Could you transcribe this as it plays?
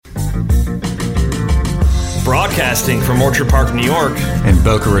Broadcasting from Orchard Park, New York, and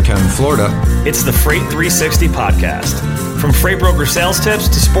Boca Raton, Florida, it's the Freight 360 podcast. From freight broker sales tips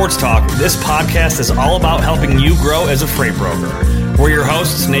to sports talk, this podcast is all about helping you grow as a freight broker. We're your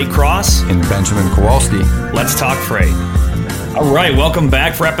hosts, Nate Cross and Benjamin Kowalski. Let's talk freight. All right, welcome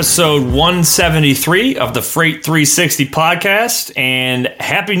back for episode 173 of the Freight 360 podcast, and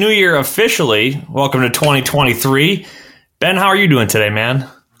Happy New Year officially. Welcome to 2023. Ben, how are you doing today, man?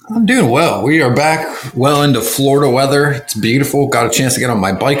 I'm doing well. We are back well into Florida weather. It's beautiful. Got a chance to get on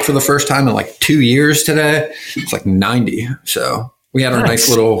my bike for the first time in like 2 years today. It's like 90. So we had our nice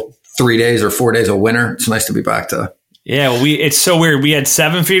little 3 days or 4 days of winter. It's nice to be back to. Yeah, well, it's so weird. We had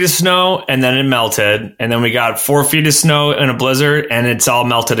 7 feet of snow and then it melted. And then we got 4 feet of snow in a blizzard and it's all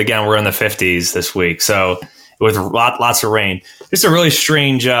melted again. We're in the 50s this week. So with lots of rain. It's a really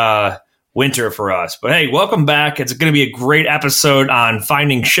strange winter for us. But hey, welcome back. It's going to be a great episode on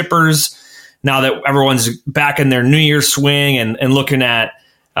finding shippers now that everyone's back in their New Year's swing and looking at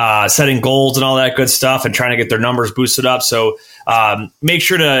setting goals and all that good stuff and trying to get their numbers boosted up. So make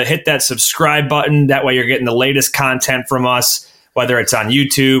sure to hit that subscribe button. That way you're getting the latest content from us, whether it's on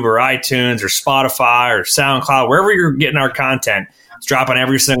YouTube or iTunes or Spotify or SoundCloud, wherever you're getting our content. It's dropping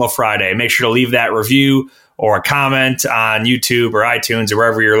every single Friday. Make sure to leave that review or a comment on YouTube or iTunes or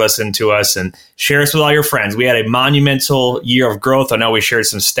wherever you're listening to us, and share us with all your friends. We had a monumental year of growth. I know we shared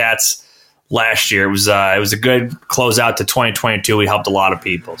some stats last year. It was a good closeout to 2022. We helped a lot of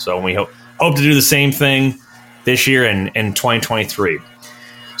people. So we hope to do the same thing this year in 2023.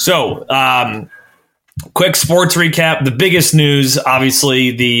 So quick sports recap. The biggest news,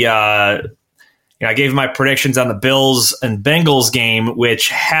 obviously, I gave my predictions on the Bills and Bengals game, which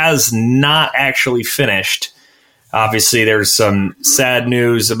has not actually finished. Obviously, there's some sad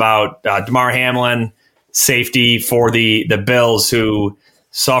news about Damar Hamlin, safety for the Bills, who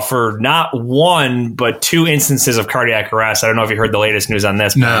suffered not one, but 2 instances of cardiac arrest. I don't know if you heard the latest news on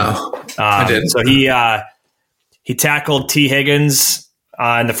this. No, I didn't. So he tackled T. Higgins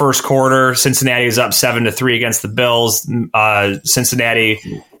in the first quarter. Cincinnati is up 7-3 against the Bills. Cincinnati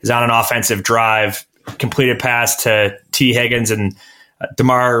is on an offensive drive, completed pass to T. Higgins, and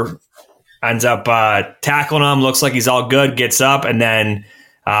Damar ends up tackling him. Looks like he's all good, gets up, and then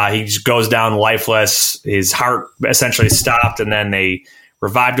he just goes down lifeless. His heart essentially stopped, and then they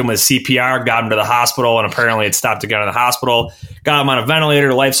revived him with CPR, got him to the hospital, and apparently it stopped again in the hospital. Got him on a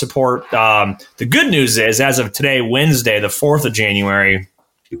ventilator, life support. The good news is, as of today, Wednesday, the 4th of January,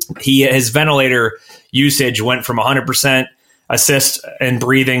 his ventilator usage went from 100% assist and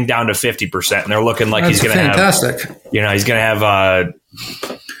breathing down to 50%. And they're looking like he's going to have, he's going to have,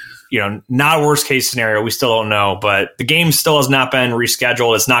 not a worst case scenario. We still don't know, but the game still has not been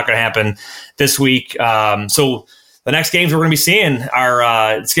rescheduled. It's not going to happen this week. So the next games we're going to be seeing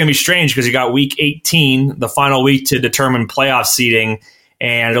are, it's going to be strange because you got week 18, the final week to determine playoff seeding,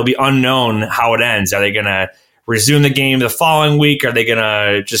 and it'll be unknown how it ends. Are they going to resume the game the following week? Are they going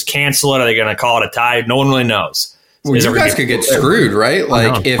to just cancel it? Are they going to call it a tie? No one really knows. Well, you guys could get screwed, right?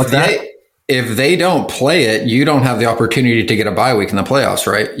 Like if they don't play it, you don't have the opportunity to get a bye week in the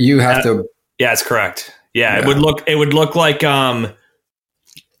playoffs, right? You have to. Yeah, that's correct. Yeah, it would look like. Well,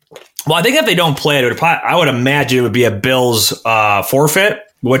 I think if they don't play it, I would imagine it would be a Bills forfeit,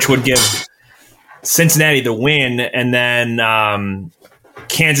 which would give Cincinnati the win, and then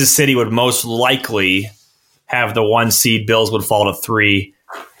Kansas City would most likely have the 1 seed. Bills would fall to 3,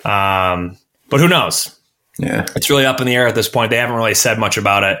 but who knows? Yeah, it's really up in the air at this point. They haven't really said much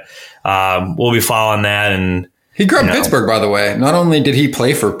about it. We'll be following that. And he grew up in Pittsburgh, by the way. Not only did he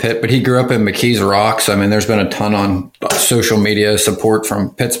play for Pitt, but he grew up in McKees Rocks. I mean, there's been a ton on social media support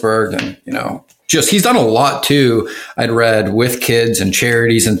from Pittsburgh, and he's done a lot too. I'd read with kids and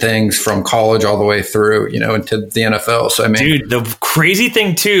charities and things from college all the way through, into the NFL. So I mean, dude, the crazy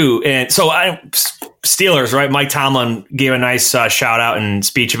thing too, and so Steelers, right? Mike Tomlin gave a nice shout out and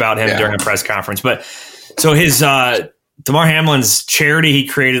speech about him during a press conference, but. So his Damar Hamlin's charity he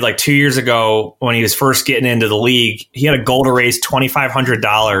created like 2 years ago when he was first getting into the league, he had a goal to raise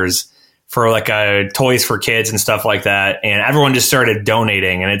 $2,500 for like toys for kids and stuff like that, and everyone just started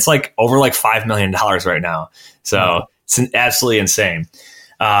donating, and it's like over like $5 million right now. So it's absolutely insane.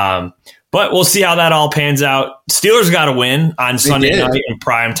 But we'll see how that all pans out. Steelers got to win on Sunday night in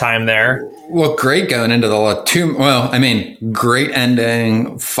prime time there. Well, great going into great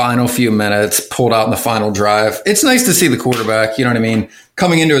ending, final few minutes, pulled out in the final drive. It's nice to see the quarterback,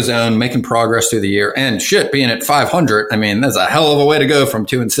 coming into his own, making progress through the year. And being at 500, that's a hell of a way to go from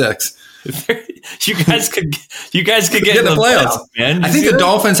 2-6. You guys could get in the playoffs, man. I think the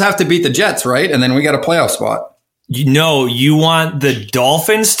Dolphins have to beat the Jets, right? And then we got a playoff spot. you want the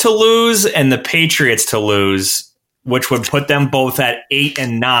Dolphins to lose and the Patriots to lose, which would put them both at 8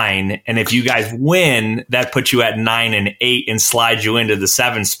 and 9. And if you guys win, that puts you at 9 and 8 and slides you into the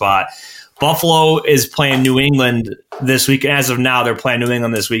 7 spot. Buffalo is playing New England this weekend. As of now, they're playing New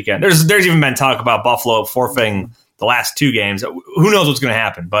England this weekend. There's even been talk about Buffalo forfeiting the last 2 games. Who knows what's going to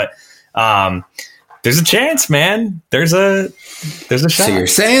happen? But there's a chance, man. There's a shot. So you're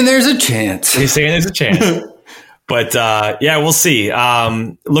saying there's a chance. You're saying there's a chance. But yeah, we'll see.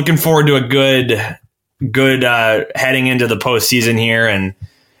 Looking forward to a good heading into the postseason here, and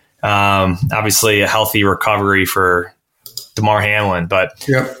obviously a healthy recovery for Damar Hamlin. But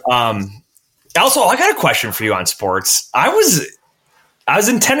also, I got a question for you on sports. I was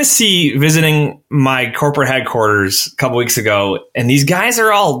in Tennessee visiting my corporate headquarters a couple weeks ago, and these guys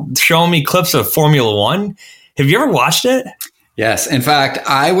are all showing me clips of Formula One. Have you ever watched it? Yes. In fact,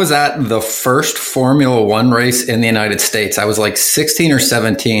 I was at the first Formula One race in the United States. I was like 16 or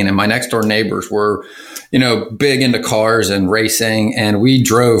 17, and my next door neighbors were, big into cars and racing. And we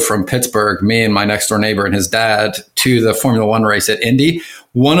drove from Pittsburgh, me and my next door neighbor and his dad, to the Formula One race at Indy.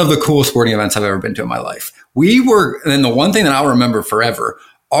 One of the coolest sporting events I've ever been to in my life. And the one thing that I'll remember forever,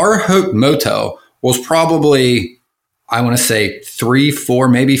 our motel was probably, I want to say 3, 4,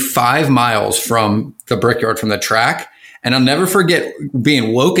 maybe 5 miles from the Brickyard, from the track. And I'll never forget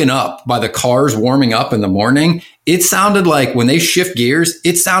being woken up by the cars warming up in the morning. It sounded like, when they shift gears,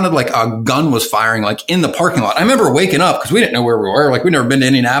 it sounded like a gun was firing, like in the parking lot. I remember waking up because we didn't know where we were. Like, we'd never been to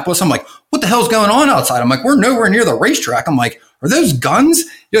Indianapolis. I'm like, what the hell's going on outside? I'm like, we're nowhere near the racetrack. I'm like, are those guns?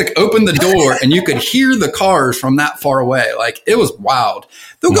 You like open the door and you could hear the cars from that far away. Like, it was wild.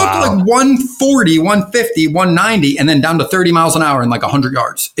 They'll go up to like 140, 150, 190, and then down to 30 miles an hour in like 100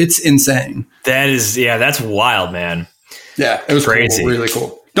 yards. It's insane. That's wild, man. Yeah, it was crazy. Cool, really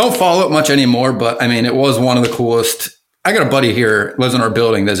cool. Don't follow it much anymore, but I mean, it was one of the coolest. I got a buddy here, lives in our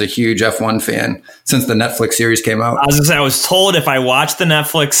building, that's a huge F1 fan since the Netflix series came out. I was told if I watch the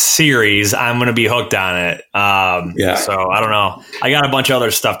Netflix series, I'm going to be hooked on it. So I don't know. I got a bunch of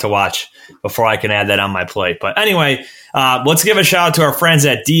other stuff to watch before I can add that on my plate. But anyway, let's give a shout out to our friends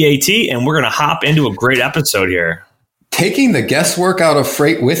at DAT, and we're going to hop into a great episode here. Taking the guesswork out of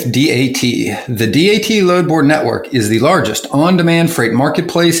freight with DAT. The DAT Loadboard Network is the largest on-demand freight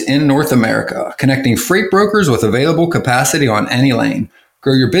marketplace in North America, connecting freight brokers with available capacity on any lane.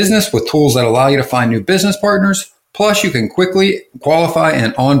 Grow your business with tools that allow you to find new business partners. Plus, you can quickly qualify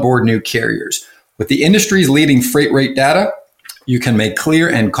and onboard new carriers. With the industry's leading freight rate data, you can make clear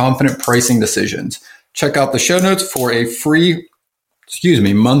and confident pricing decisions. Check out the show notes for a free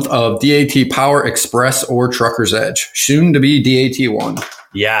month of DAT Power Express or Trucker's Edge, soon to be DAT One.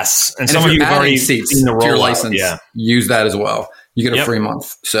 Yes. And some of you have already seen the rollout. Your license, use that as well. You get a free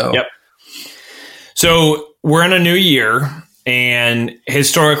month. So we're in a new year, and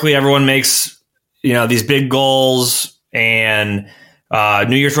historically everyone makes, these big goals and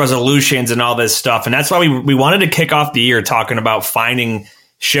New Year's resolutions and all this stuff. And that's why we wanted to kick off the year talking about finding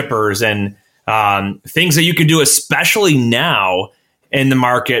shippers and things that you can do, especially now in the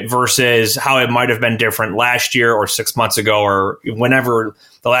market versus how it might have been different last year or 6 months ago, or whenever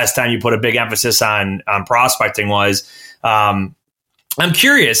the last time you put a big emphasis on prospecting was. I'm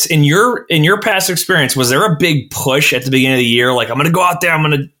curious, in your past experience, was there a big push at the beginning of the year? Like, I'm going to go out there,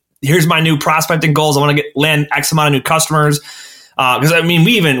 here's my new prospecting goals. I want to land X amount of new customers. Because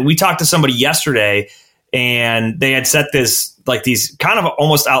we talked to somebody yesterday, and they had set these kind of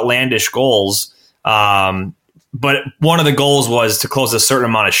almost outlandish goals. But one of the goals was to close a certain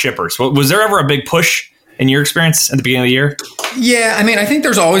amount of shippers. Was there ever a big push in your experience at the beginning of the year? Yeah, I think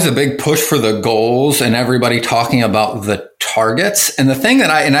there's always a big push for the goals and everybody talking about the targets. And the thing that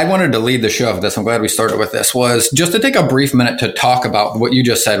I wanted to lead the show of this, I'm glad we started with this, was just to take a brief minute to talk about what you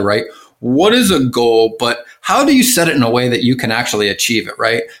just said, right? What is a goal, but how do you set it in a way that you can actually achieve it,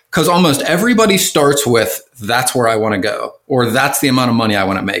 right? Because almost everybody starts with, that's where I want to go, or that's the amount of money I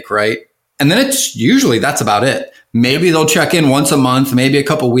want to make, right? And then it's usually that's about it. Maybe they'll check in once a month, maybe a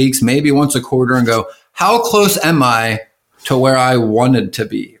couple weeks, maybe once a quarter, and go, how close am I to where I wanted to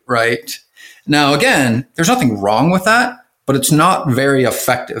be, right? Now, again, there's nothing wrong with that, but it's not very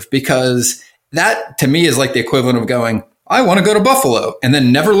effective, because that to me is like the equivalent of going, I want to go to Buffalo, and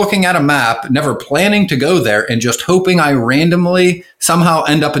then never looking at a map, never planning to go there, and just hoping I randomly somehow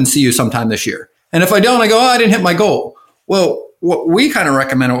end up and see you sometime this year. And if I don't, I go, I didn't hit my goal. Well, what we kind of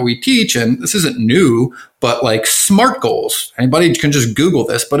recommend, what we teach, and this isn't new, but like SMART goals. Anybody can just Google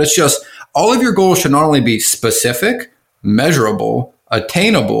this, but it's just all of your goals should not only be specific, measurable,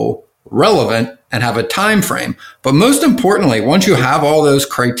 attainable, relevant, and have a time frame. But most importantly, once you have all those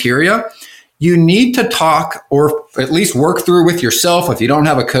criteria, you need to talk or at least work through with yourself. If you don't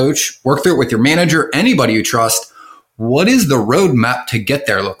have a coach, work through it with your manager, anybody you trust. What is the roadmap to get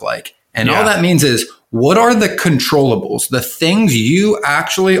there look like? And all that means is, what are the controllables, the things you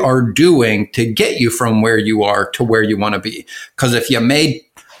actually are doing to get you from where you are to where you want to be? Because if you made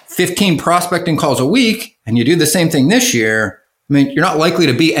 15 prospecting calls a week and you do the same thing this year, I mean, you're not likely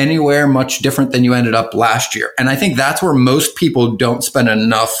to be anywhere much different than you ended up last year. And I think that's where most people don't spend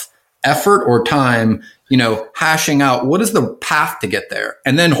enough effort or time, hashing out what is the path to get there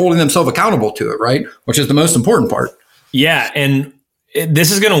and then holding themselves accountable to it, right? Which is the most important part. Yeah. And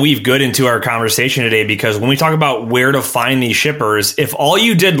this is going to weave good into our conversation today, because when we talk about where to find these shippers, if all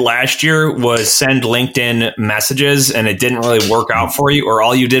you did last year was send LinkedIn messages and it didn't really work out for you, or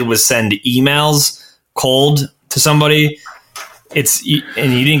all you did was send emails cold to somebody, and you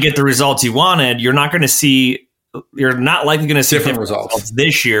didn't get the results you wanted, you're not likely going to see different results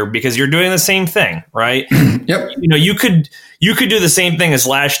this year, because you're doing the same thing, right? Yep. You could do the same thing as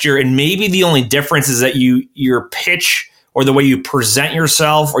last year, and maybe the only difference is that your pitch or the way you present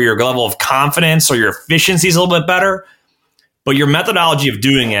yourself or your level of confidence or your efficiency is a little bit better. But your methodology of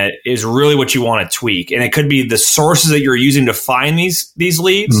doing it is really what you want to tweak. And it could be the sources that you're using to find these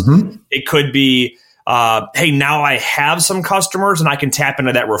leads. Mm-hmm. It could be, hey, now I have some customers and I can tap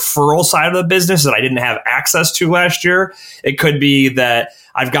into that referral side of the business that I didn't have access to last year. It could be that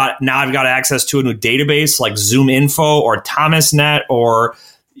I've got access to a new database like ZoomInfo or ThomasNet or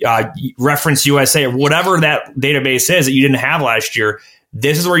Reference USA or whatever that database is that you didn't have last year.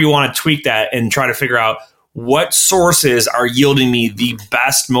 This is where you want to tweak that and try to figure out what sources are yielding me the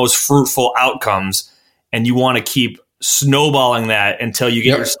best, most fruitful outcomes. And you want to keep snowballing that until you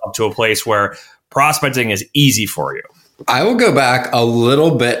get yourself to a place where prospecting is easy for you. I will go back a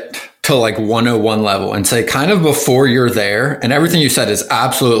little bit to like 101 level and say, kind of before you're there, and everything you said is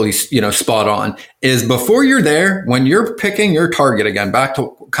absolutely, spot on, is before you're there, when you're picking your target again, back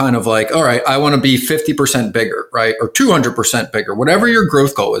to kind of like, all right, I want to be 50% bigger, right? Or 200% bigger, whatever your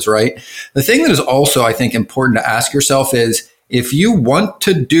growth goal is, right? The thing that is also, I think, important to ask yourself is, if you want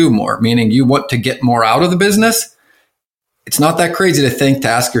to do more, meaning you want to get more out of the business, it's not that crazy to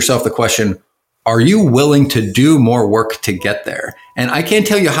ask yourself the question, are you willing to do more work to get there? And I can't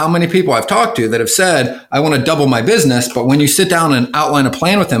tell you how many people I've talked to that have said, I want to double my business. But when you sit down and outline a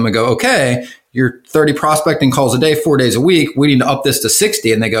plan with them and go, okay, you're 30 prospecting calls a day, 4 days a week, we need to up this to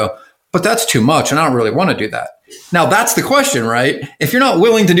 60. And they go, but that's too much. And I don't really want to do that. Now, that's the question, right? If you're not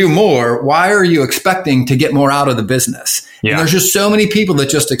willing to do more, why are you expecting to get more out of the business? Yeah. And there's just so many people that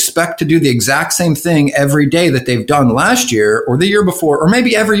just expect to do the exact same thing every day that they've done last year or the year before, or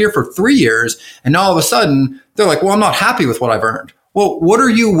maybe every year for 3 years. And now all of a sudden they're like, well, I'm not happy with what I've earned. Well, what are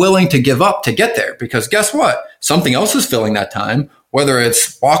you willing to give up to get there? Because guess what? Something else is filling that time, whether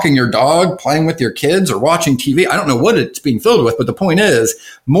it's walking your dog, playing with your kids, or watching TV. I don't know what it's being filled with, but the point is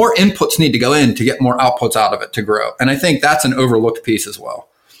more inputs need to go in to get more outputs out of it to grow. And I think that's an overlooked piece as well.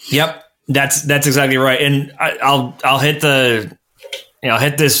 Yep. That's exactly right. And I'll hit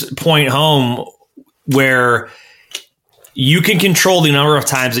hit this point home where you can control the number of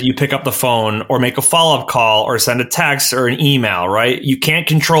times that you pick up the phone or make a follow-up call or send a text or an email, right? You can't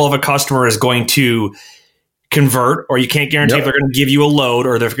control if a customer is going to convert, or you can't guarantee if they're going to give you a load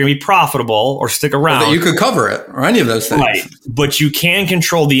or they're going to be profitable or stick around. Or that you could cover it or any of those things. Right. But you can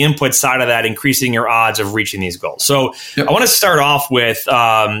control the input side of that, increasing your odds of reaching these goals. So I want to start off with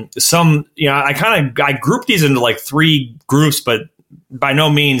I group these into like 3 groups, but by no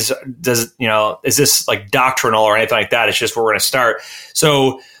means is this like doctrinal or anything like that. It's just where we're going to start.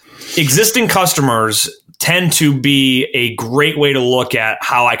 So existing customers tend to be a great way to look at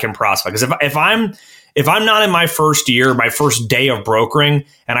how I can prospect. Because if I'm not in my first year, my first day of brokering,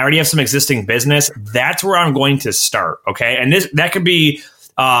 and I already have some existing business, that's where I'm going to start. Okay. And that could be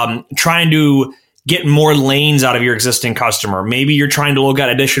trying to get more lanes out of your existing customer. Maybe you're trying to look at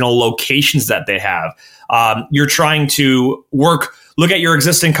additional locations that they have. You're trying to look at your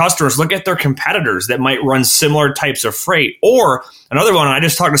existing customers, look at their competitors that might run similar types of freight. Or another one, and I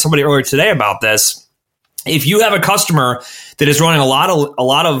just talked to somebody earlier today about this. If you have a customer that is running a lot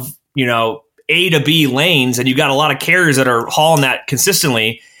of A to B lanes, and you've got a lot of carriers that are hauling that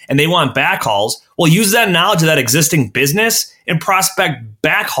consistently and they want backhauls, well, use that knowledge of that existing business and prospect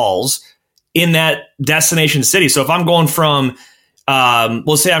backhauls in that destination city. So if I'm going from,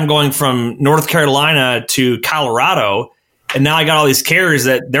 let's say I'm going from North Carolina to Colorado, and now I got all these carriers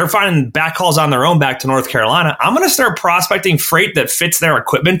that they're finding backhauls on their own back to North Carolina, I'm going to start prospecting freight that fits their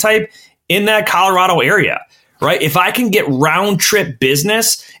equipment type in that Colorado area, right? If I can get round trip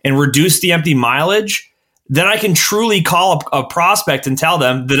business and reduce the empty mileage, then I can truly call a prospect and tell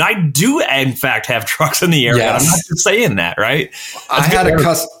them that I do, in fact, have trucks in the area. Yes. I'm not just saying that, right? I had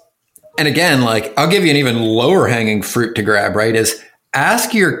a and again, like I'll give you an even lower hanging fruit to grab, right? Is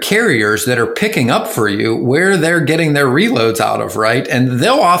ask your carriers that are picking up for you where they're getting their reloads out of, right? And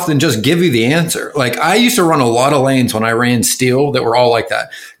they'll often just give you the answer. Like I used to run a lot of lanes when I ran steel that were all like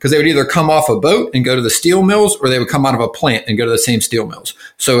that because they would either come off a boat and go to the steel mills or they would come out of a plant and go to the same steel mills.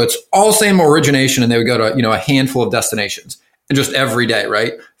 So it's all same origination and they would go to, a handful of destinations and just every day,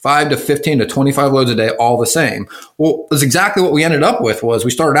 right? 5 to 15 to 25 loads a day, all the same. Well, that's exactly what we ended up with was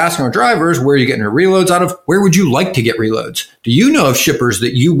we started asking our drivers, where are you getting your reloads out of? Where would you like to get reloads? Do you know of shippers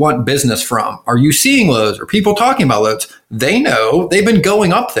that you want business from? Are you seeing loads? Are people talking about loads? They know. They've been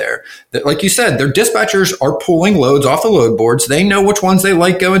going up there. Like you said, their dispatchers are pulling loads off the load boards. They know which ones they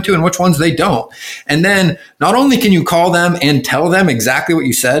like going to and which ones they don't. And then not only can you call them and tell them exactly what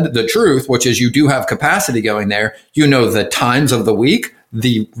you said, the truth, which is you do have capacity going there. You know the times of the week,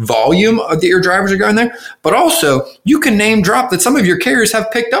 the volume that your drivers are going there, but also you can name drop that some of your carriers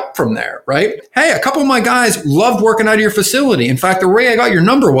have picked up from there, right? Hey, a couple of my guys loved working out of your facility. In fact, the way I got your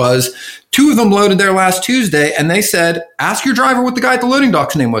number was 2 of them loaded there last Tuesday and they said, ask your driver what the guy at the loading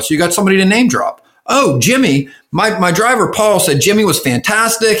dock's name was. So you got somebody to name drop. Oh, Jimmy, my driver, Paul, said Jimmy was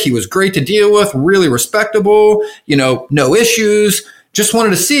fantastic. He was great to deal with, really respectable, no issues. Just wanted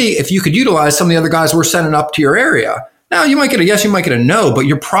to see if you could utilize some of the other guys we're sending up to your area. Now, you might get a yes, you might get a no, but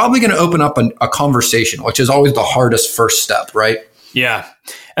you're probably going to open up a conversation, which is always the hardest first step, right? Yeah.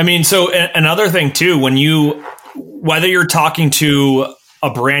 I mean, so another thing too, whether you're talking to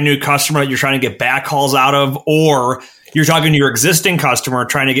a brand new customer that you're trying to get back calls out of, or you're talking to your existing customer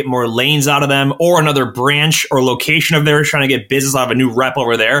trying to get more lanes out of them, or another branch or location of theirs trying to get business out of a new rep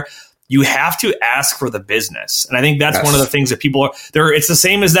over there, you have to ask for the business. And I think that's one of the things that people are there. It's the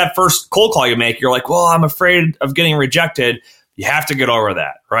same as that first cold call you make. You're like, well, I'm afraid of getting rejected. You have to get over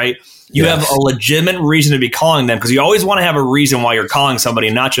that, right? You have a legitimate reason to be calling them because you always want to have a reason why you're calling somebody,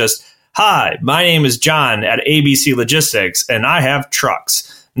 not just, hi, my name is John at ABC Logistics and I have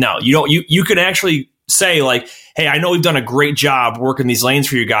trucks. No, you don't. You can actually say like, hey, I know we've done a great job working these lanes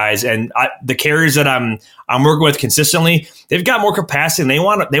for you guys, and the carriers that I'm working with consistently, they've got more capacity and they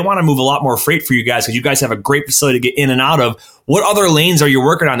want to move a lot more freight for you guys because you guys have a great facility to get in and out of. What other lanes are you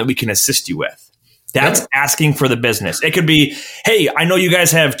working on that we can assist you with? That's asking for the business. It could be, hey, I know you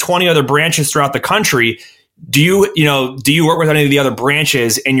guys have 20 other branches throughout the country. Do you work with any of the other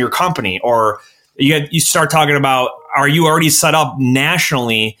branches in your company? Or you start talking about, are you already set up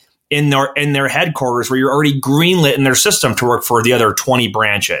nationally in their headquarters where you're already greenlit in their system to work for the other 20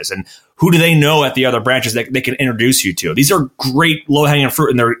 branches? And who do they know at the other branches that they can introduce you to? These are great low-hanging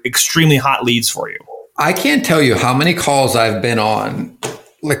fruit and they're extremely hot leads for you. I can't tell you how many calls I've been on,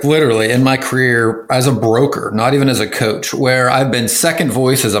 like literally in my career as a broker, not even as a coach, where I've been second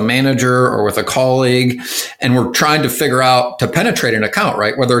voice as a manager or with a colleague, and we're trying to figure out to penetrate an account,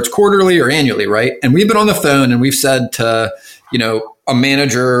 right? Whether it's quarterly or annually, right? And we've been on the phone and we've said to, a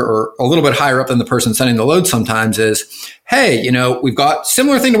manager or a little bit higher up than the person sending the load sometimes is, hey, we've got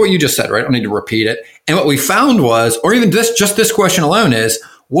similar thing to what you just said, right? I don't need to repeat it. And what we found was, or even just this question alone is,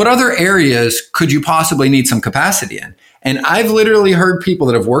 what other areas could you possibly need some capacity in? And I've literally heard people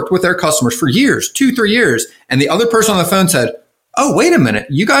that have worked with their customers for years, 2-3 years. And the other person on the phone said, oh, wait a minute.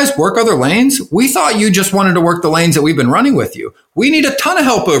 You guys work other lanes? We thought you just wanted to work the lanes that we've been running with you. We need a ton of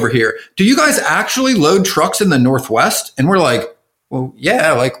help over here. Do you guys actually load trucks in the Northwest? And we're like, well,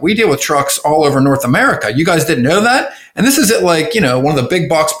 yeah, like we deal with trucks all over North America. You guys didn't know that? And this is at like, one of the big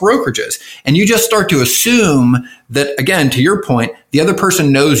box brokerages. And you just start to assume that, again, to your point, the other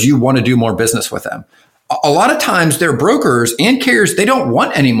person knows you want to do more business with them. A lot of times their brokers and carriers, they don't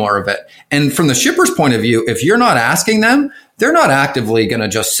want any more of it. And from the shipper's point of view, if you're not asking them, they're not actively going to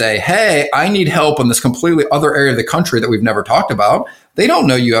just say, hey, I need help in this completely other area of the country that we've never talked about. They don't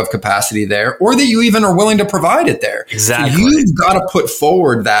know you have capacity there or that you even are willing to provide it there. Exactly. So you've got to put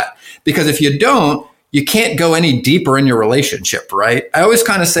forward that, because if you don't, you can't go any deeper in your relationship, right? I always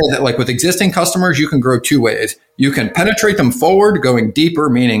kind of say that like with existing customers, you can grow 2 ways. You can penetrate them forward, going deeper,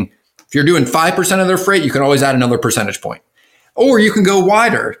 meaning if you're doing 5% of their freight, you can always add another percentage point. Or you can go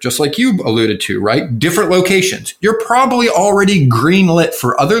wider, just like you alluded to, right? Different locations. You're probably already greenlit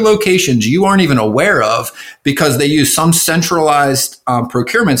for other locations you aren't even aware of because they use some centralized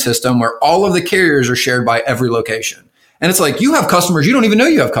procurement system where all of the carriers are shared by every location. And it's like you have customers, you don't even know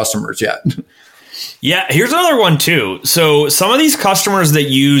you have customers yet. Yeah, here's another one too. So some of these customers that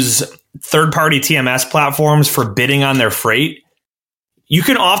use third-party TMS platforms for bidding on their freight, you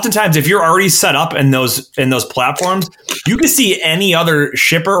can oftentimes, if you're already set up in those platforms, you can see any other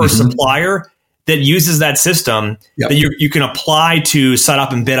shipper or supplier that uses that system that you can apply to set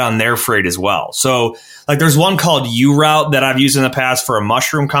up and bid on their freight as well. So like there's one called URoute that I've used in the past for a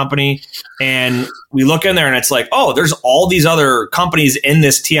mushroom company. And we look in there and it's like, oh, there's all these other companies in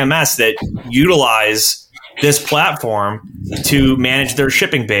this TMS that utilize this platform to manage their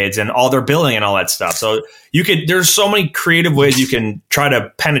shipping bids and all their billing and all that stuff. So there's so many creative ways you can try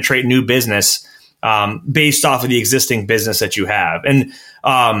to penetrate new business based off of the existing business that you have. And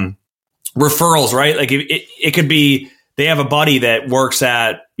referrals, right? Like it could be, they have a buddy that works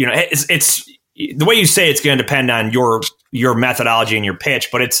at, it's the way you say it's going to depend on your methodology and your pitch,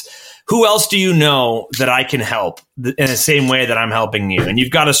 but it's who else do you know that I can help in the same way that I'm helping you? And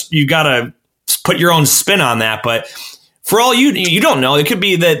you've got to put your own spin on that. But for all you don't know, it could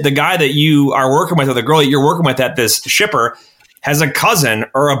be that the guy that you are working with or the girl that you're working with at this shipper has a cousin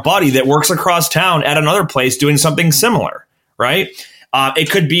or a buddy that works across town at another place doing something similar, right? It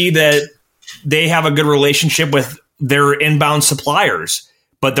could be that they have a good relationship with their inbound suppliers,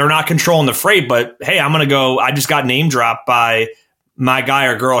 but they're not controlling the freight. But hey, I just got name dropped by my guy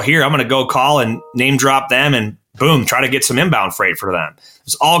or girl here. I'm going to go call and name drop them and boom, try to get some inbound freight for them.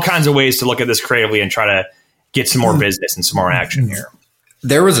 There's all kinds of ways to look at this creatively and try to get some more business and some more action here.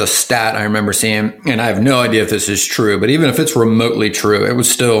 There was a stat I remember seeing, and I have no idea if this is true, but even if it's remotely true, it was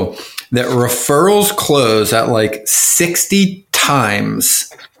still that referrals close at like 60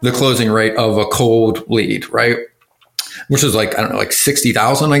 times the closing rate of a cold lead, right? Which is like, I don't know, like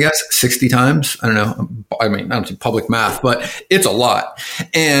 60,000, I guess, 60 times. I don't know. I mean, I don't do public math, but it's a lot.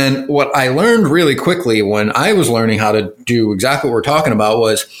 And what I learned really quickly when I was learning how to do exactly what we're talking about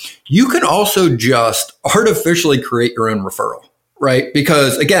was you can also just artificially create your own referral, right?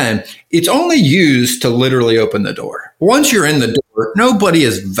 Because again, it's only used to literally open the door. Once you're in the door, nobody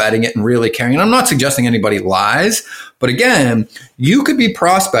is vetting it and really caring. And I'm not suggesting anybody lies, but again, you could be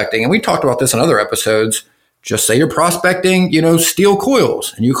prospecting. And we talked about this in other episodes. Just say you're prospecting, steel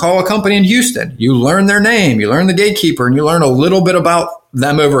coils, and you call a company in Houston. You learn their name, you learn the gatekeeper, and you learn a little bit about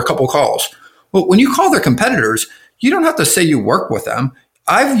them over a couple calls. Well, when you call their competitors, you don't have to say you work with them.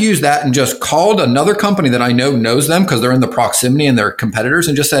 I've used that and just called another company that I know knows them because they're in the proximity and they're competitors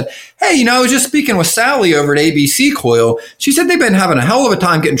and just said, hey, I was just speaking with Sally over at ABC Coil. She said they've been having a hell of a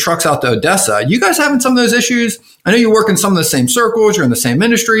time getting trucks out to Odessa. You guys having some of those issues? I know you work in some of the same circles. You're in the same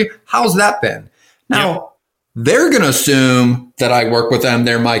industry. How's that been? Now, they're going to assume that I work with them.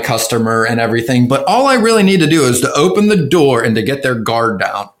 They're my customer and everything. But all I really need to do is to open the door and to get their guard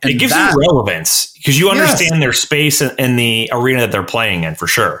down. And it gives you relevance because you understand their space and the arena that they're playing in for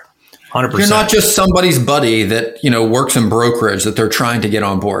sure. 100%. You're not just somebody's buddy that, works in brokerage that they're trying to get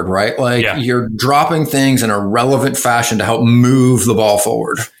on board, right? You're dropping things in a relevant fashion to help move the ball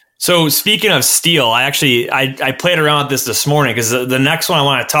forward. So speaking of steel, I played around with this morning because the next one I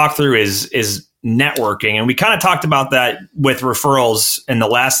want to talk through is networking. And we kind of talked about that with referrals in the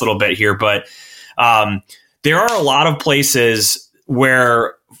last little bit here, but there are a lot of places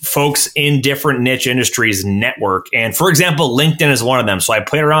where folks in different niche industries network. And for example, LinkedIn is one of them. So I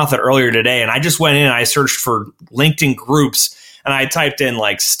played around with it earlier today and I just went in and I searched for LinkedIn groups and I typed in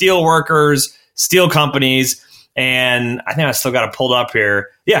like steel workers, steel companies. And I think I still got it pulled up here.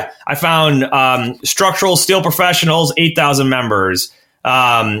 Yeah, I found structural steel professionals, 8,000 members.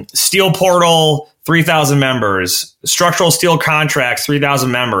 Steel Portal, 3,000 members. Structural Steel Contracts,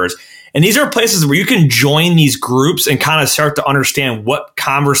 3,000 members. And these are places where you can join these groups and kind of start to understand what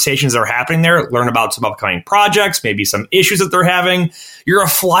conversations are happening there, learn about some upcoming projects, maybe some issues that they're having. You're a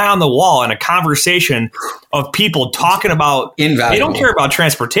fly on the wall in a conversation of people talking about, they don't care about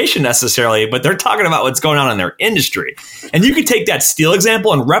transportation necessarily, but they're talking about what's going on in their industry. And you can take that steel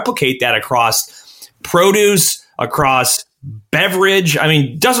example and replicate that across produce, across beverage. I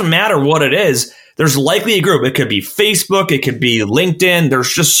mean, doesn't matter what it is. There's likely a group. It could be Facebook. It could be LinkedIn.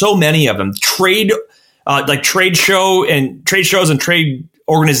 There's just so many of them. Trade shows and trade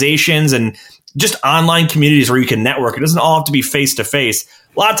organizations and just online communities where you can network. It doesn't all have to be face to face.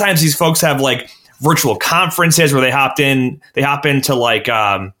 A lot of times these folks have like virtual conferences where they hop into like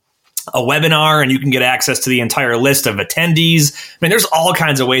a webinar and you can get access to the entire list of attendees. I mean, there's all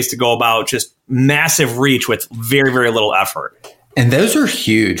kinds of ways to go about just massive reach with very, very little effort. And those are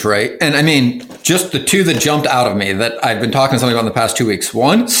huge, right? And I mean, just the two that jumped out of me that I've been talking to somebody about in the past 2 weeks.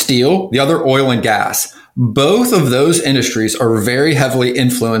 One, steel, the other, oil and gas. Both of those industries are very heavily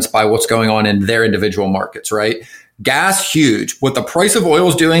influenced by what's going on in their individual markets, right? Gas, huge. What the price of oil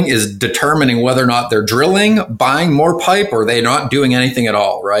is doing is determining whether or not they're drilling, buying more pipe, or they're not doing anything at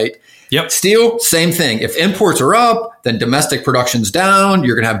all, right? Yep. Steel, same thing. If imports are up, then domestic production's down.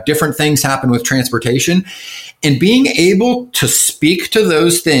 You're going to have different things happen with transportation. And being able to speak to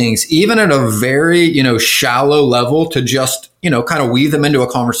those things, even at a very, shallow level, to just, kind of weave them into a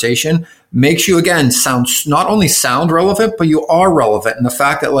conversation, makes you, again, not only sound relevant, but you are relevant. And the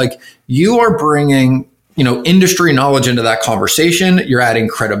fact that, like, you are bringing industry knowledge into that conversation, you're adding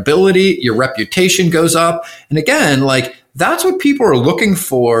credibility, your reputation goes up. And again, like, that's what people are looking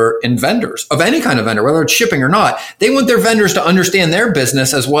for in vendors of any kind of vendor, whether it's shipping or not. They want their vendors to understand their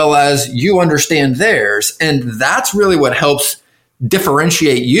business as well as you understand theirs. And that's really what helps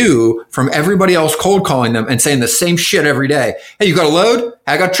differentiate you from everybody else cold calling them and saying the same shit every day. Hey, you got a load?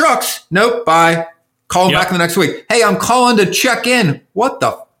 I got trucks. Nope. Bye. Call them back in the next week. Hey, I'm calling to check in. What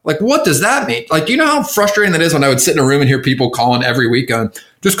does that mean? Like, do you know how frustrating that is when I would sit in a room and hear people calling every week going,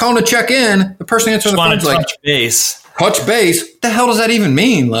 just calling to check in. The person answering the phone's like, touch base. What the hell does that even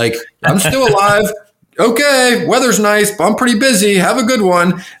mean? Like, I'm still alive. Okay, weather's nice, but I'm pretty busy. Have a good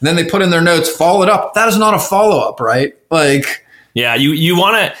one. And then they put in their notes, follow it up. That is not a follow-up, right? Like, yeah, you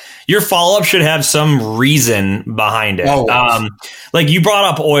want to, your follow-up should have some reason behind it. Like you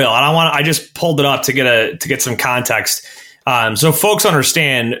brought up oil, and I just pulled it up to get some context. So folks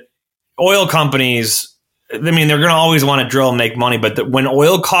understand oil companies, I mean, they're going to always want to drill and make money, but when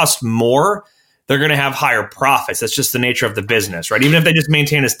oil costs more, they're going to have higher profits. That's just the nature of the business, right? Even if they just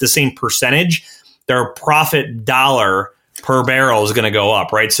maintain the same percentage, their profit dollar per barrel is going to go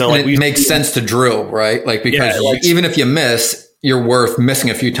up, right? So like, it makes sense to drill, right? Like, because even if you miss, you're worth missing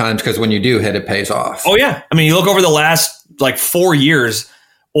a few times because when you do hit, it pays off. Oh, yeah. I mean, you look over the last 4 years,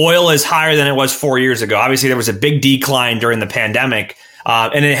 oil is higher than it was 4 years ago. Obviously, there was a big decline during the pandemic,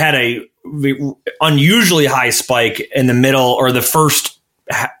 and it had a unusually high spike in the middle or the first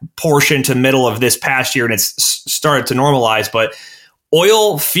portion to middle of this past year, and it's started to normalize. But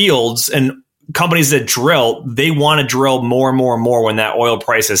oil fields and companies that drill, they want to drill more and more and more when that oil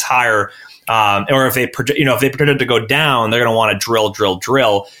price is higher. Or if they predict it to go down, they're going to want to drill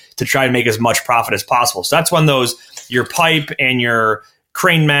to try to make as much profit as possible. So that's when your pipe and your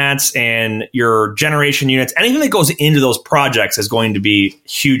crane mats and your generation units, anything that goes into those projects is going to be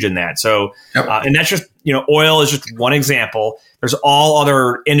huge in that. So, and that's just, oil is just one example. There's all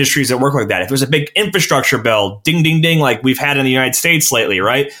other industries that work like that. If there's a big infrastructure bill, ding, ding, ding, like we've had in the United States lately,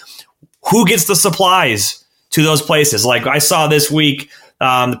 right? Who gets the supplies to those places? Like I saw this week,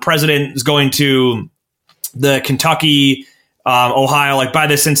 the president is going to the Kentucky, Ohio, like by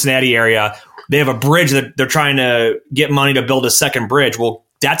the Cincinnati area. They have a bridge that they're trying to get money to build a second bridge. Well,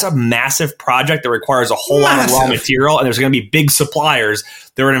 that's a massive project that requires a whole lot of raw material, and there's going to be big suppliers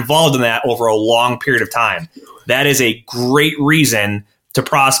that are involved in that over a long period of time. That is a great reason to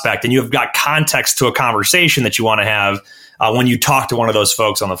prospect, and you've got context to a conversation that you want to have when you talk to one of those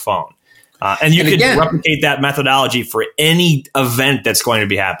folks on the phone. And you can replicate that methodology for any event that's going to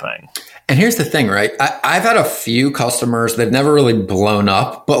be happening. And here's the thing, right? I've had a few customers that never really blown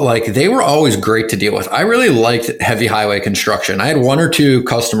up, but like they were always great to deal with. I really liked heavy highway construction. I had one or two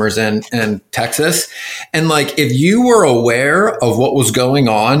customers in Texas. And like if you were aware of what was going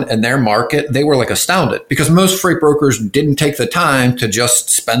on in their market, they were like astounded because most freight brokers didn't take the time to just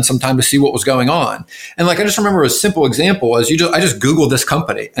spend some time to see what was going on. And like I just remember a simple example was I just Googled this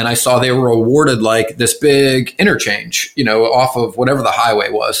company and I saw they were awarded like this big interchange, off of whatever the highway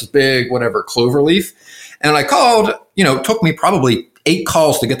was, this big whatever Cloverleaf. And I called, it took me probably 8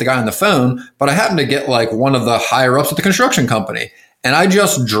 calls to get the guy on the phone, but I happened to get like one of the higher ups at the construction company. And I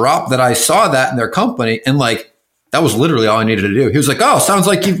just dropped that I saw that in their company. And like, that was literally all I needed to do. He was like, oh, sounds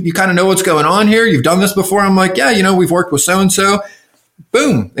like you kind of know what's going on here. You've done this before. I'm like, yeah, we've worked with so-and-so.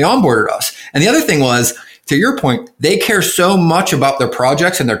 Boom. They onboarded us. And the other thing was, to your point, they care so much about their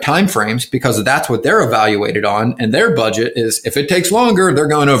projects and their timeframes because that's what they're evaluated on. And their budget is if it takes longer, they're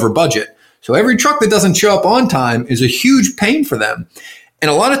going over budget. So every truck that doesn't show up on time is a huge pain for them.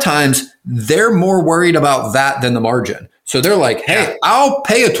 And a lot of times they're more worried about that than the margin. So they're like, hey, I'll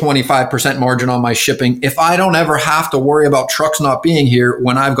pay a 25% margin on my shipping if I don't ever have to worry about trucks not being here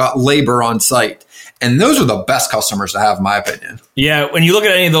when I've got labor on site. And those are the best customers to have, in my opinion. Yeah, when you look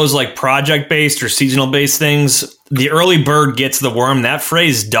at any of those like project-based or seasonal-based things, the early bird gets the worm. That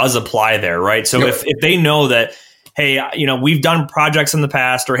phrase does apply there, right? So if they know that, hey, we've done projects in the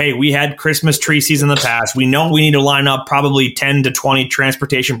past, or hey, we had Christmas tree season in the past, we know we need to line up probably 10 to 20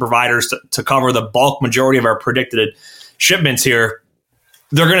 transportation providers to cover the bulk majority of our predicted shipments here.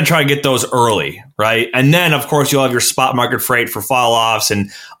 they're going to try to get those early, right? And then, of course, you'll have your spot market freight for fall offs and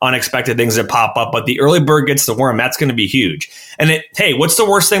unexpected things that pop up. But the early bird gets the worm. That's going to be huge. And hey, what's the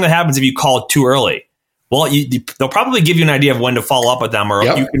worst thing that happens if you call too early? Well, they'll probably give you an idea of when to follow up with them, or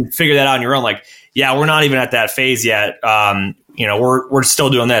you can figure that out on your own. Like, yeah, we're not even at that phase yet. We're still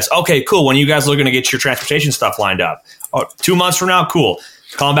doing this. Okay, cool. When are you guys looking to get your transportation stuff lined up? Oh, 2 months from now? Cool.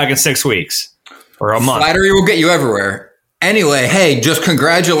 Call them back in 6 weeks or a month. Flattery will get you everywhere. Anyway, hey, just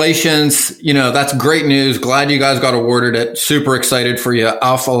congratulations. That's great news. Glad you guys got awarded it. Super excited for you.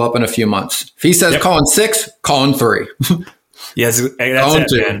 I'll follow up in a few months. If he says call in 6, call in 3. Yes,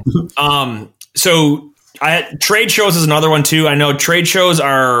 that's it, man. So trade shows is another one too. I know trade shows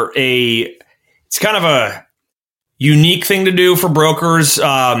it's kind of a unique thing to do for brokers.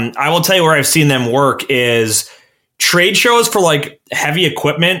 I will tell you where I've seen them work is trade shows for like heavy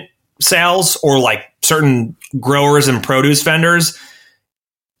equipment sales or like certain growers and produce vendors.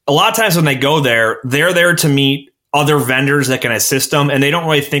 A lot of times when they go there, they're there to meet other vendors that can assist them. And they don't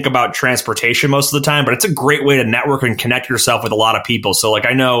really think about transportation most of the time, but it's a great way to network and connect yourself with a lot of people. So like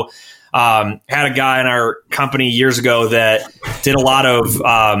I know, had a guy in our company years ago that did a lot of,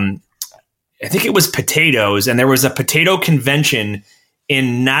 I think it was potatoes, and there was a potato convention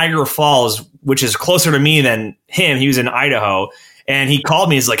in Niagara Falls, which is closer to me than him. He was in Idaho, and he called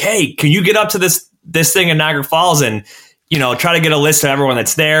me. He's like, "Hey, can you get up to this thing in Niagara Falls and try to get a list of everyone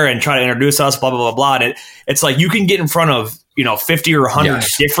that's there and try to introduce us, blah blah blah blah." And it's like you can get in front of 50 or 100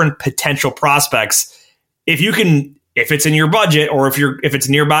 different potential prospects if it's in your budget, or if it's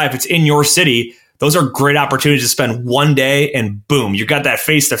nearby, if it's in your city. Those are great opportunities to spend one day, and boom, you got that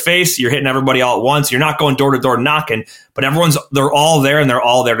face to face. You're hitting everybody all at once. You're not going door to door knocking, but they're all there, and they're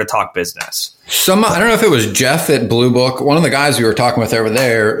all there to talk business. I don't know if it was Jeff at Blue Book, one of the guys we were talking with over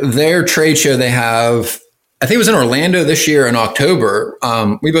there, their trade show they have, I think it was in Orlando this year in October.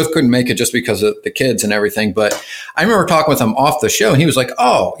 We both couldn't make it just because of the kids and everything. But I remember talking with him off the show, and he was like,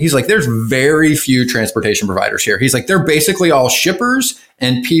 there's very few transportation providers here. He's like, they're basically all shippers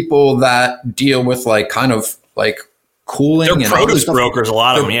and people that deal with like kind of like cooling. They're produce brokers, a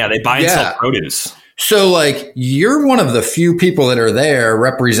lot of them. Yeah, they buy and sell produce. So like you're one of the few people that are there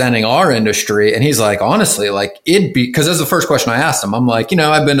representing our industry. And he's like, honestly, like because that's the first question I asked him. I'm like,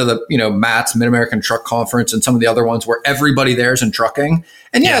 I've been to the, MATS, Mid-American Truck Conference, and some of the other ones where everybody there is in trucking.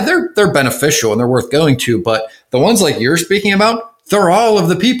 And they're beneficial and they're worth going to. But the ones like you're speaking about, they're all of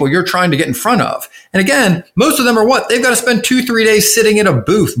the people you're trying to get in front of. And again, most of them are what? They've got to spend 2-3 days sitting in a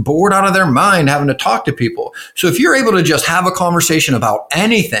booth, bored out of their mind, having to talk to people. So if you're able to just have a conversation about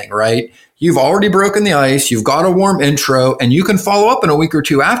anything, right? You've already broken the ice. You've got a warm intro, and you can follow up in a week or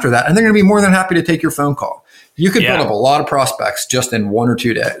two after that. And they're going to be more than happy to take your phone call. You could build up a lot of prospects just in 1 or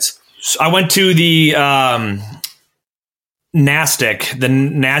 2 days. So I went to the NASTC, the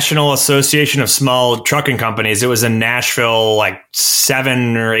National Association of Small Trucking Companies. It was in Nashville like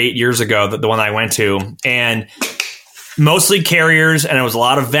 7 or 8 years ago, the one I went to. And mostly carriers, and it was a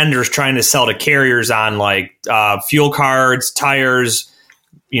lot of vendors trying to sell to carriers on like fuel cards, tires,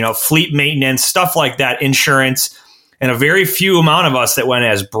 fleet maintenance, stuff like that, insurance, and a very few amount of us that went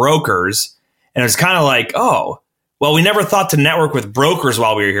as brokers. And it was kind of like, oh, well, we never thought to network with brokers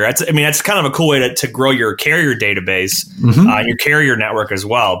while we were here. That's kind of a cool way to grow your carrier database, your carrier network as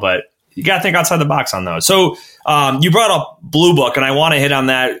well. But you got to think outside the box on those. So you brought up Blue Book, and I want to hit on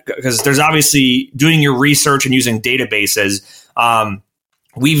that because there's obviously doing your research and using databases.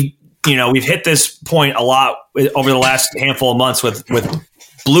 We've hit this point a lot over the last handful of months with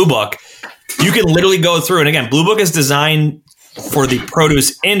Blue Book. You can literally go through, and again, Blue Book is designed for the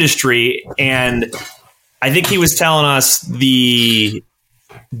produce industry. And I think he was telling us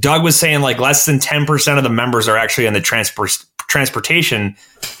Doug was saying like less than 10% of the members are actually in the transportation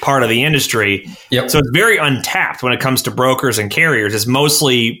part of the industry. Yep. So it's very untapped when it comes to brokers and carriers. It's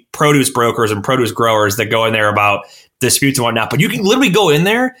mostly produce brokers and produce growers that go in there about disputes and whatnot. But you can literally go in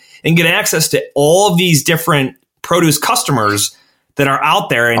there and get access to all of these different produce customers that are out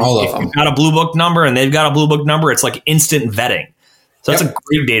there. And if you've got a Blue Book number and they've got a Blue Book number, it's like instant vetting. So that's a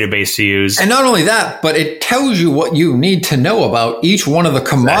great database to use. And not only that, but it tells you what you need to know about each one of the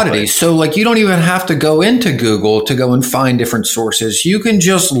commodities. Exactly. So like you don't even have to go into Google to go and find different sources. You can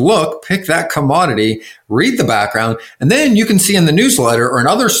just pick that commodity, read the background, and then you can see in the newsletter or in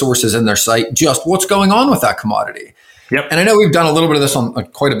other sources in their site just what's going on with that commodity. Yep. And I know we've done a little bit of this on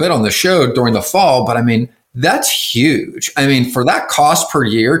quite a bit on the show during the fall, but that's huge. For that cost per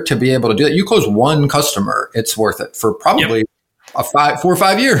year to be able to do that, you close one customer, it's worth it for probably 4 or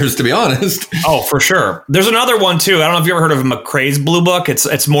 5 years, to be honest. Oh, for sure. There's another one too. I don't know if you ever heard of McCrae's Blue Book.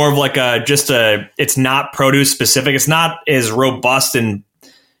 It's more of like it's not produce specific. It's not as robust and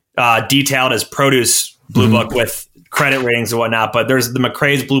detailed as Produce Blue Book with credit ratings and whatnot, but there's the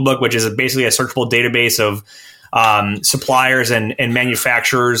McRae's Blue Book, which is basically a searchable database of suppliers and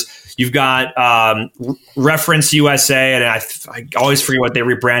manufacturers. You've got Reference USA, and I always forget what they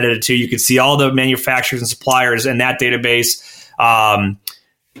rebranded it to. You can see all the manufacturers and suppliers in that database.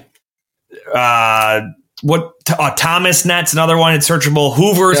 Thomas Net's another one. It's searchable.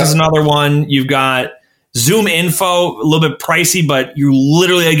 Hoover's is another one. You've got Zoom Info, a little bit pricey, but you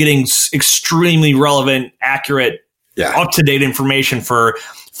literally are getting extremely relevant, accurate, up-to-date information for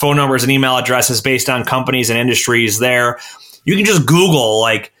phone numbers and email addresses based on companies and industries there. You can just Google,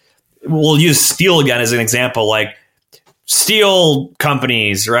 like, we'll use steel again as an example, like steel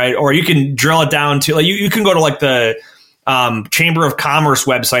companies, right? Or you can drill it down to, like, you can go to like the Chamber of Commerce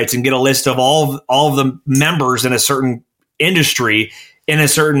websites and get a list of all of the members in a certain industry in a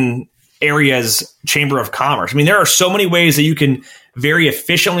certain area's Chamber of Commerce. I mean, there are so many ways that you can very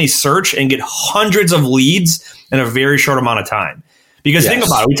efficiently search and get hundreds of leads in a very short amount of time. Because think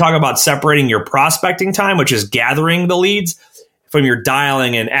about it. We talk about separating your prospecting time, which is gathering the leads, from your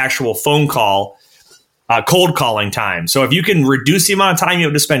dialing and actual phone call, cold calling time. So if you can reduce the amount of time you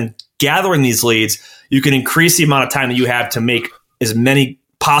have to spend gathering these leads, you can increase the amount of time that you have to make as many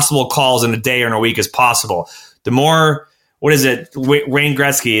possible calls in a day or in a week as possible. The more, what is it, Wayne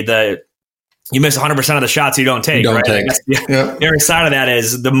Gretzky, you miss 100% of the shots you don't take, right? The other side of that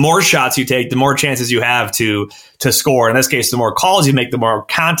is the more shots you take, the more chances you have to score. In this case, the more calls you make, the more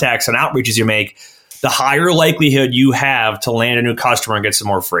contacts and outreaches you make, the higher likelihood you have to land a new customer and get some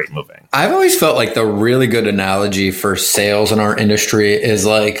more freight moving. I've always felt like the really good analogy for sales in our industry is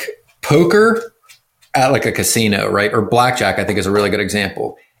like poker at like a casino, right? Or blackjack, I think, is a really good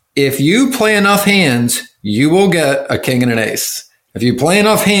example. If you play enough hands, you will get a king and an ace. If you play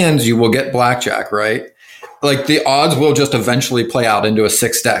enough hands, you will get blackjack, right? Like the odds will just eventually play out into a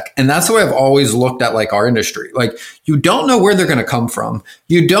 6 deck. And that's the way I've always looked at like our industry. Like you don't know where they're going to come from.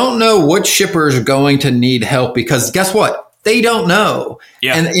 You don't know what shipper is going to need help because guess what? They don't know.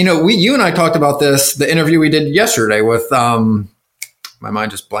 Yeah. And you and I talked about this, the interview we did yesterday with, my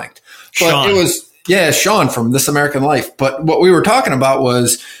mind just blanked, but Sean. It was, Sean from This American Life. But what we were talking about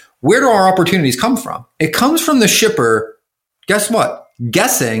was, where do our opportunities come from? It comes from the shipper. Guess what?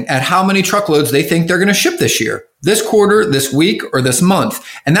 Guessing at how many truckloads they think they're going to ship this year, this quarter, this week, or this month.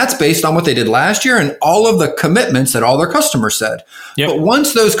 And that's based on what they did last year and all of the commitments that all their customers said. Yep. But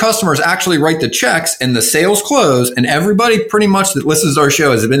once those customers actually write the checks and the sales close, and everybody pretty much that listens to our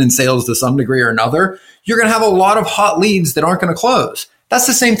show has been in sales to some degree or another, you're going to have a lot of hot leads that aren't going to close. That's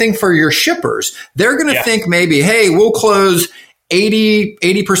the same thing for your shippers. They're going to think maybe, hey, we'll close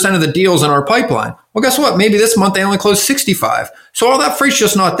 80% of the deals in our pipeline. Well, guess what? Maybe this month they only close 65. So all that freight's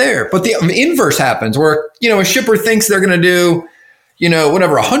just not there. But the inverse happens where, a shipper thinks they're going to do,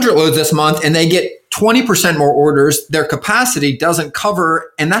 100 loads this month and they get 20% more orders. Their capacity doesn't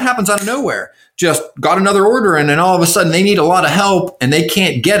cover. And that happens out of nowhere. Just got another order in and all of a sudden they need a lot of help and they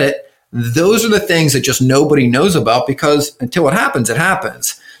can't get it. Those are the things that just nobody knows about because until it happens, it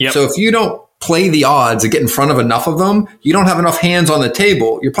happens. Yep. So if you don't play the odds and get in front of enough of them, you don't have enough hands on the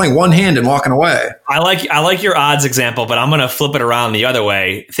table. You're playing one hand and walking away. I like your odds example, but I'm going to flip it around the other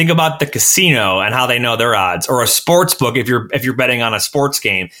way. Think about the casino and how they know their odds, or a sports book. If you're betting on a sports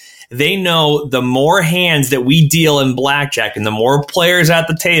game, they know the more hands that we deal in blackjack and the more players at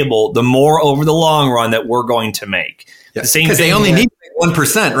the table, the more over the long run that we're going to make. Yeah. The same because they only need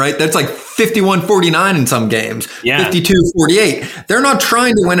 1%, right? That's like 51-49 in some games, 52-48. They're not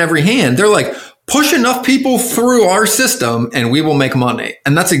trying to win every hand. They're like, push enough people through our system and we will make money.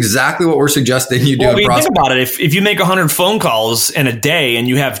 And that's exactly what we're suggesting you do. Well, think about it. If you make 100 phone calls in a day and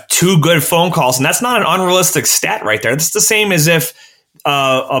you have 2 good phone calls, and that's not an unrealistic stat right there. That's the same as if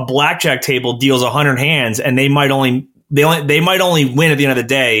a blackjack table deals 100 hands and they might only win at the end of the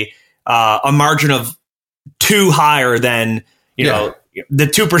day a margin of 2 higher than the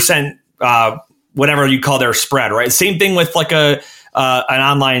 2%, whatever you call their spread, right? Same thing with like an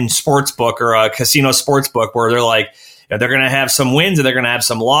online sports book or a casino sports book where they're like, they're going to have some wins and they're going to have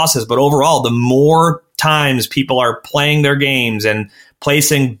some losses. But overall, the more times people are playing their games and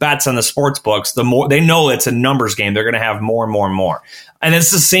placing bets on the sports books, the more they know it's a numbers game. They're going to have more and more and more. And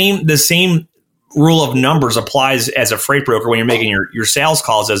it's the same rule of numbers applies as a freight broker when you're making your sales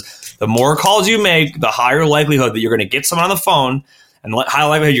calls. Is the more calls you make, the higher likelihood that you're going to get someone on the phone, and the higher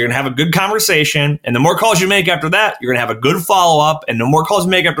likelihood you're going to have a good conversation. And the more calls you make after that, you're going to have a good follow-up. And the more calls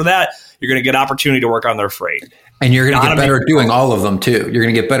you make after that, you're going to get opportunity to work on their freight. And you're going to get better at doing all of them too. You're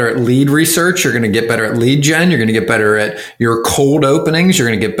going to get better at lead research. You're going to get better at lead gen. You're going to get better at your cold openings. You're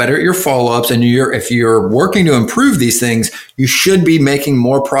going to get better at your follow-ups. And if you're working to improve these things, you should be making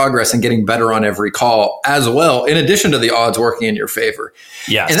more progress and getting better on every call as well, in addition to the odds working in your favor.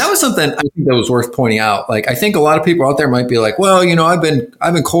 Yes. And that was something I think that was worth pointing out. Like, I think a lot of people out there might be like, well, I've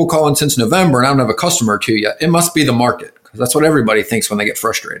been cold calling since November and I don't have a customer or two yet. It must be the market. That's what everybody thinks when they get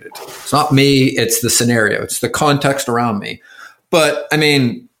frustrated. It's not me. It's the scenario. It's the context around me. But I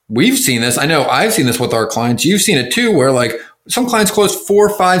mean, we've seen this. I know I've seen this with our clients. You've seen it too, where like some clients closed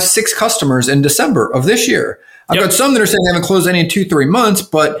 4, 5, 6 customers in December of this year. I've got some that are saying they haven't closed any in 2-3 months,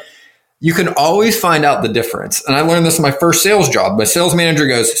 but you can always find out the difference. And I learned this in my first sales job. My sales manager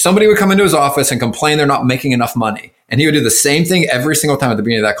goes, somebody would come into his office and complain they're not making enough money. And he would do the same thing every single time at the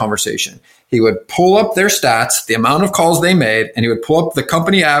beginning of that conversation. He would pull up their stats, the amount of calls they made, and he would pull up the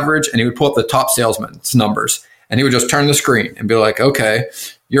company average, and he would pull up the top salesman's numbers. And he would just turn the screen and be like, okay,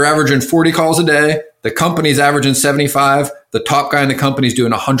 you're averaging 40 calls a day. The company's averaging 75. The top guy in the company's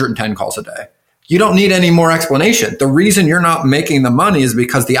doing 110 calls a day. You don't need any more explanation. The reason you're not making the money is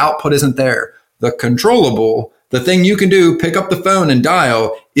because the output isn't there. The controllable, the thing you can do, pick up the phone and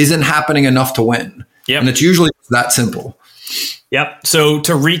dial, isn't happening enough to win. Yep. And it's usually that simple. Yep. So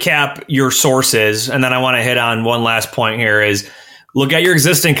to recap your sources, and then I want to hit on one last point here is look at your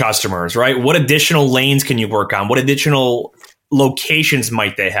existing customers, right? What additional lanes can you work on? What additional locations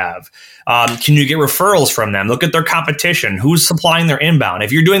might they have? Can you get referrals from them? Look at their competition. Who's supplying their inbound?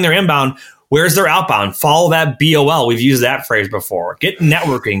 If you're doing their inbound, where's their outbound? Follow that BOL. We've used that phrase before. Get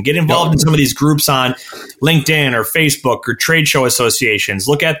networking. Get involved in some of these groups on LinkedIn or Facebook or trade show associations.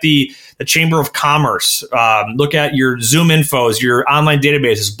 Look at the Chamber of Commerce. Look at your Zoom infos, your online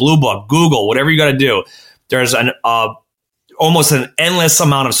databases, Blue Book, Google, whatever you got to do. There's almost an endless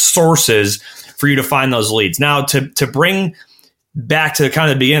amount of sources for you to find those leads. Now, to bring back to kind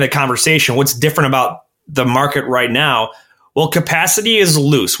of the beginning of the conversation, what's different about the market right now? Well, capacity is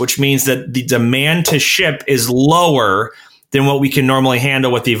loose, which means that the demand to ship is lower than what we can normally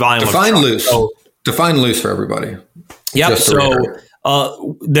handle with the volume. Define loose. Define loose for everybody. Yep. So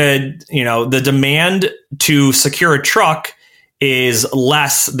the demand to secure a truck is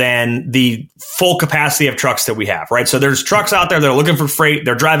less than the full capacity of trucks that we have, right? So there's trucks out there that are looking for freight.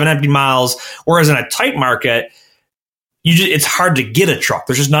 They're driving empty miles. Whereas in a tight market, it's hard to get a truck.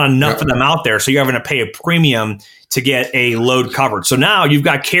 There's just not enough of them out there. So you're having to pay a premium to get a load covered. So now you've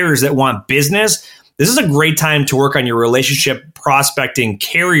got carriers that want business. This is a great time to work on your relationship prospecting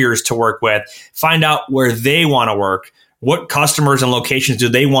carriers to work with. Find out where they want to work. What customers and locations do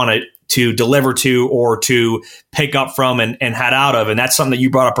they want to deliver to or to pick up from and head out of? And that's something that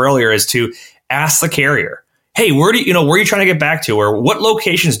you brought up earlier, is to ask the carrier, hey, where are you trying to get back to? Or what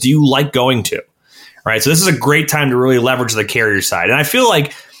locations do you like going to? Right. So this is a great time to really leverage the carrier side. And I feel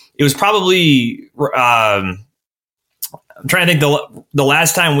like it was probably, I'm trying to think the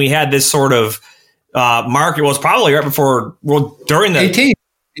last time we had this sort of market was probably right before, during the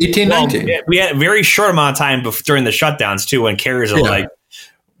 18, 19. We had a very short amount of time during the shutdowns too, when carriers are like,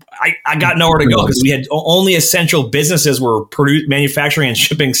 I got nowhere to go because we had only essential businesses were manufacturing and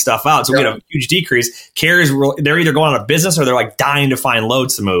shipping stuff out. So we had a huge decrease. Carriers, they're either going out of business or they're like dying to find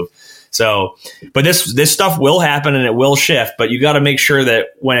loads to move. So, but this stuff will happen and it will shift, but you got to make sure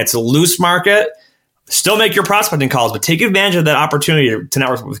that when it's a loose market, still make your prospecting calls, but take advantage of that opportunity to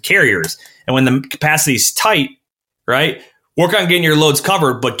network with carriers. And when the capacity is tight, right, work on getting your loads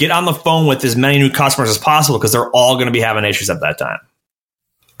covered, but get on the phone with as many new customers as possible because they're all going to be having issues at that time.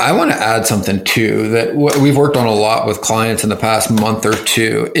 I want to add something too that we've worked on a lot with clients in the past month or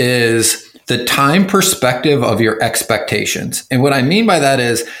two is the time perspective of your expectations. And what I mean by that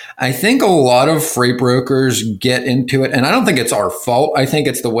is I think a lot of freight brokers get into it, and I don't think it's our fault. I think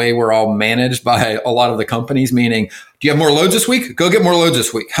it's the way we're all managed by a lot of the companies, meaning, do you have more loads this week? Go get more loads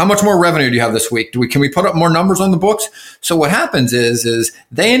this week. How much more revenue do you have this week? Can we put up more numbers on the books? So what happens is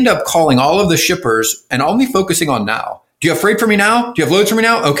they end up calling all of the shippers and only focusing on now. Do you have freight for me now? Do you have loads for me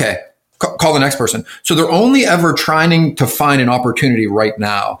now? Okay. Call the next person. So they're only ever trying to find an opportunity right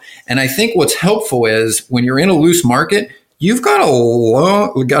now. And I think what's helpful is when you're in a loose market, you've got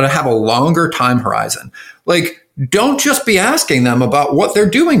to have a longer time horizon. Like, don't just be asking them about what they're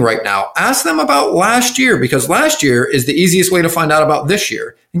doing right now. Ask them about last year, because last year is the easiest way to find out about this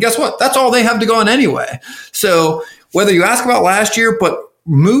year. And guess what? That's all they have to go on anyway. So whether you ask about last year, but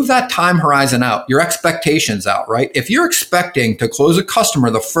move that time horizon out, your expectations out, right? If you're expecting to close a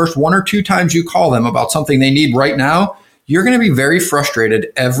customer the first 1 or 2 times you call them about something they need right now, you're going to be very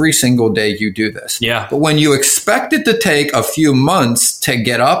frustrated every single day you do this. Yeah. But when you expect it to take a few months to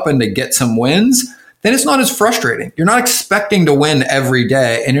get up and to get some wins, then it's not as frustrating. You're not expecting to win every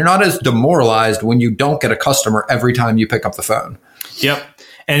day, and you're not as demoralized when you don't get a customer every time you pick up the phone. Yep.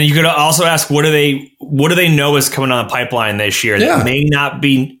 And you could also ask, what do they know is coming on the pipeline this year? That may not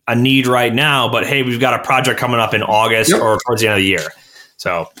be a need right now, but hey, we've got a project coming up in August or towards the end of the year.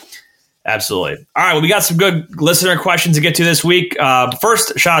 So absolutely. All right. Well, we got some good listener questions to get to this week.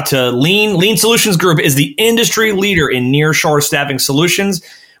 First, shout out to Lean. Lean Solutions Group is the industry leader in nearshore staffing solutions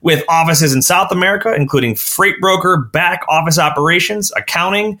with offices in South America, including freight broker, back office operations,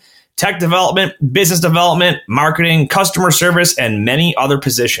 accounting, tech development, business development, marketing, customer service, and many other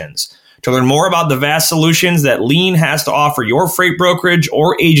positions. To learn more about the vast solutions that Lean has to offer your freight brokerage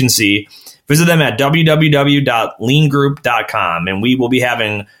or agency, visit them at www.leangroup.com. And we will be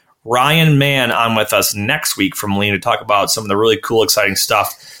having Ryan Mann on with us next week from Lean to talk about some of the really cool, exciting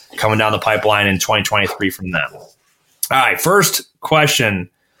stuff coming down the pipeline in 2023 from them. All right, first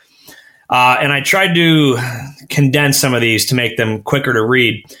question. And I tried to condense some of these to make them quicker to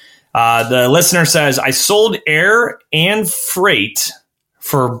read. The listener says, I sold air and freight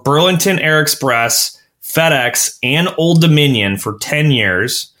for Burlington Air Express, FedEx, and Old Dominion for 10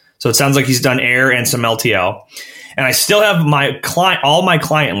 years. So it sounds like he's done air and some LTL. And I still have all my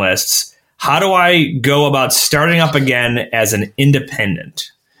client lists. How do I go about starting up again as an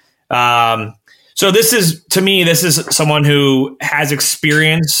independent? So this is someone who has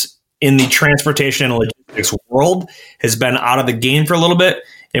experience in the transportation and logistics world, has been out of the game for a little bit,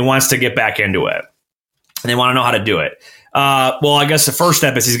 and wants to get back into it. And they want to know how to do it. Well, I guess the first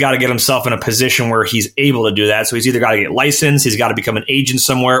step is he's got to get himself in a position where he's able to do that. So he's either got to get licensed, he's got to become an agent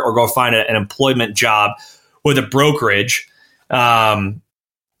somewhere, or go find an employment job with a brokerage. And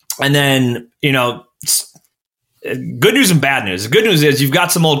then, good news and bad news. The good news is you've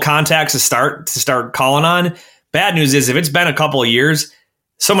got some old contacts to start calling on. Bad news is if it's been a couple of years,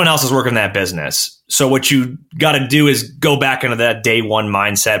 someone else is working that business. So what you got to do is go back into that day one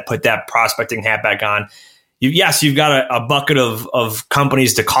mindset, put that prospecting hat back on. You've got a bucket of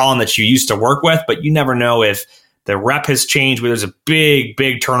companies to call on that you used to work with, but you never know if the rep has changed, where there's a big,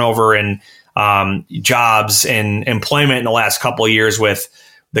 big turnover in jobs and employment in the last couple of years with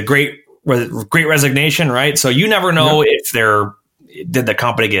the great resignation, right? So you never know if did the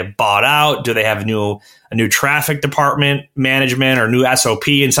company get bought out? Do they have a new traffic department management or new SOP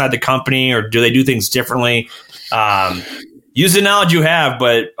inside the company, or do they do things differently? Use the knowledge you have,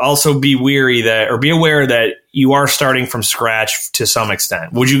 but also be aware that you are starting from scratch to some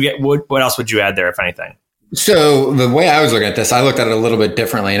extent. What else would you add there, if anything? So the way I was looking at this, I looked at it a little bit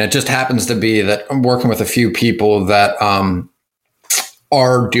differently, and it just happens to be that I'm working with a few people that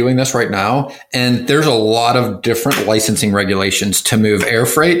are doing this right now. And there's a lot of different licensing regulations to move air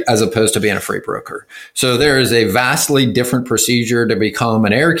freight as opposed to being a freight broker. So there is a vastly different procedure to become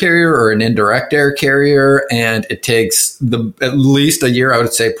an air carrier or an indirect air carrier. And it takes at least a year, I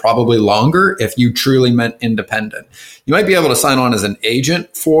would say probably longer if you truly meant independent. You might be able to sign on as an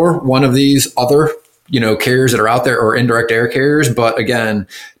agent for one of these other carriers that are out there, or indirect air carriers. But again,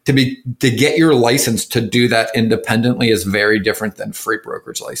 to get your license to do that independently is very different than freight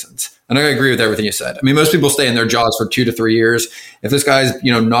brokerage license. And I agree with everything you said. I mean, most people stay in their jobs for 2 to 3 years. If this guy's,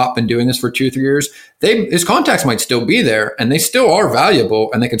 not been doing this for 2 or 3 years, his contacts might still be there, and they still are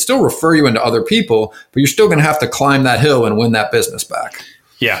valuable, and they can still refer you into other people, but you're still going to have to climb that hill and win that business back.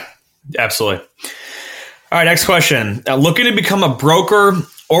 Yeah, absolutely. All right, next question. Looking to become a broker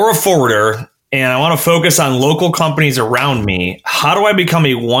or a forwarder, and I want to focus on local companies around me. How do I become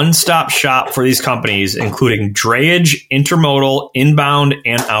a one-stop shop for these companies, including drayage, intermodal, inbound,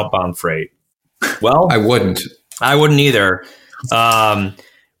 and outbound freight? Well, I wouldn't either.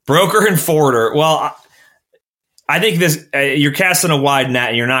 Broker and forwarder. Well, I think this you're casting a wide net,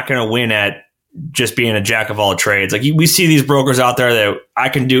 and you're not going to win at just being a jack of all trades. Like we see these brokers out there that I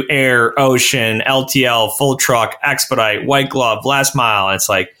can do air, ocean, LTL, full truck, expedite, white glove, last mile. And it's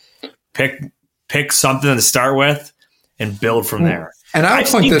like pick something to start with and build from there. And I've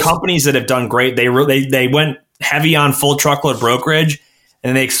seen companies that have done great. They went heavy on full truckload brokerage, and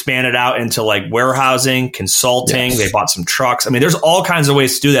then they expanded out into like warehousing, consulting. Yes. They bought some trucks. I mean, there's all kinds of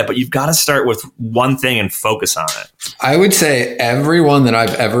ways to do that, but you've got to start with one thing and focus on it. I would say everyone that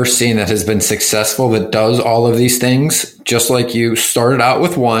I've ever seen that has been successful that does all of these things, just like you, started out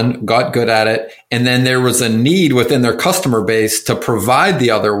with one, got good at it, and then there was a need within their customer base to provide the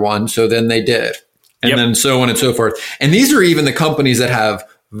other one. So then they did it. And then so on and so forth. And these are even the companies that have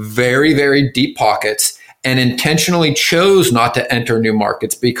very, very deep pockets and intentionally chose not to enter new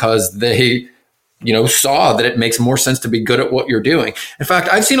markets because they saw that it makes more sense to be good at what you're doing. In fact,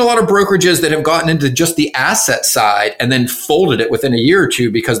 I've seen a lot of brokerages that have gotten into just the asset side and then folded it within a year or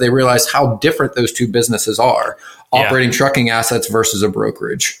two because they realized how different those two businesses are, operating trucking assets versus a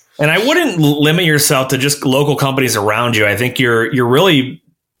brokerage. And I wouldn't limit yourself to just local companies around you. I think you're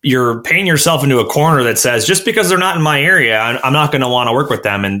painting yourself into a corner that says, just because they're not in my area, I'm not going to want to work with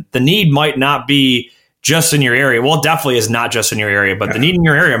them. And the need might not be just in your area. Well, it definitely is not just in your area, but the need in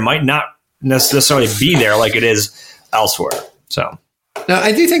your area might not necessarily be there like it is elsewhere. So now,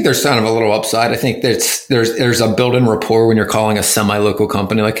 I do think there's kind of a little upside. I think there's a built-in rapport when you're calling a semi-local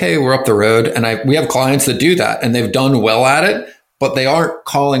company like, hey, we're up the road. And we have clients that do that and they've done well at it, but they aren't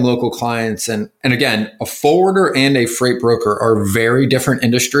calling local clients. And again, a forwarder and a freight broker are very different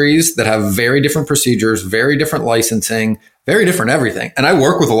industries that have very different procedures, very different licensing, very different everything. And I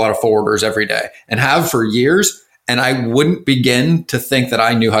work with a lot of forwarders every day and have for years. And I wouldn't begin to think that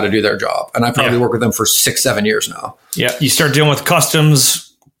I knew how to do their job. And I probably work with them for 6-7 years now. Yeah. You start dealing with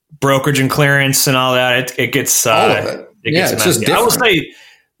customs, brokerage and clearance and all that. It gets all of it. It's just different. I will say,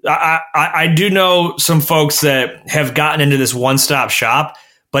 I do know some folks that have gotten into this one-stop shop,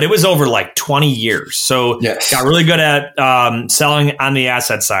 but it was over like 20 years. So got really good at selling on the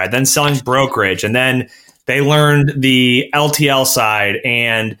asset side, then selling brokerage. And then they learned the LTL side.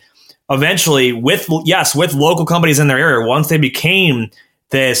 And eventually with local companies in their area, once they became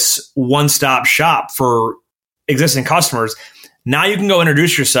this one-stop shop for existing customers, now you can go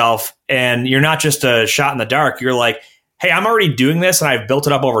introduce yourself and you're not just a shot in the dark. You're like, hey, I'm already doing this and I've built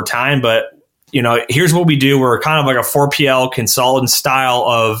it up over time, but here's what we do. We're kind of like a 4PL consultant style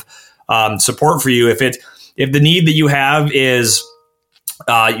of support for you. If the need that you have is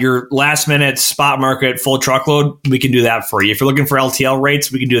your last minute spot market full truckload, we can do that for you. If you're looking for LTL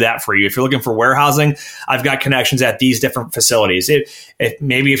rates, we can do that for you. If you're looking for warehousing, I've got connections at these different facilities.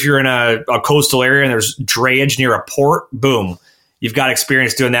 If you're in a coastal area and there's drayage near a port, boom, you've got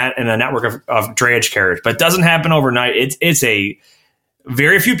experience doing that in a network of drayage carriers. But it doesn't happen overnight. It's a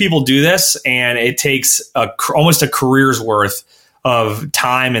very few people do this, and it takes almost a career's worth of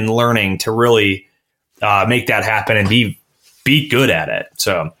time and learning to really make that happen and be good at it.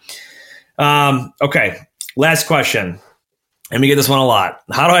 So, okay. Last question. And we get this one a lot.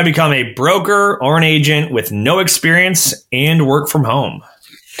 How do I become a broker or an agent with no experience and work from home?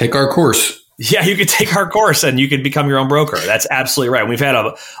 Take our course. Yeah, you could take our course and you could become your own broker. That's absolutely right. We've had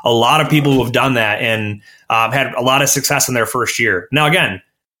a lot of people who have done that and had a lot of success in their first year. Now, again,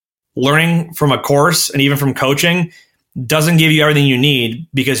 learning from a course and even from coaching doesn't give you everything you need,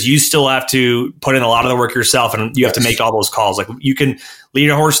 because you still have to put in a lot of the work yourself and you have to make all those calls. Like, you can lead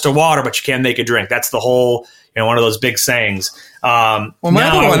a horse to water, but you can't make a drink. That's the whole, one of those big sayings. My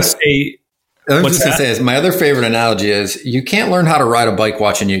other favorite analogy is you can't learn how to ride a bike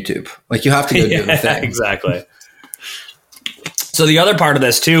watching YouTube. Like, you have to go do the thing. Exactly. So the other part of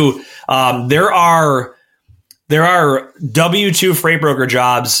this too, there are W-2 freight broker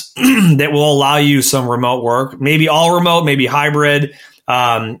jobs that will allow you some remote work, maybe all remote, maybe hybrid.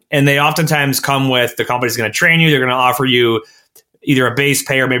 And they oftentimes come with, the company's going to train you. They're going to offer you either a base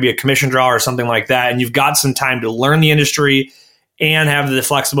pay or maybe a commission draw or something like that. And you've got some time to learn the industry and have the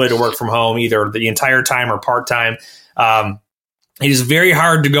flexibility to work from home, either the entire time or part-time. It is very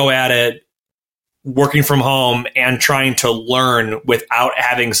hard to go at it working from home and trying to learn without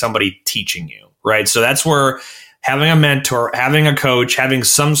having somebody teaching you, right? So that's where having a mentor, having a coach, having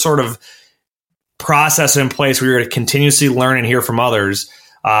some sort of process in place where you're going to continuously learn and hear from others,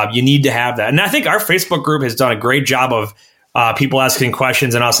 you need to have that. And I think our Facebook group has done a great job of people asking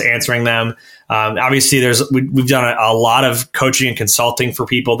questions and us answering them. Obviously, we've done a lot of coaching and consulting for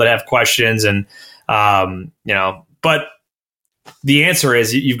people that have questions, and but the answer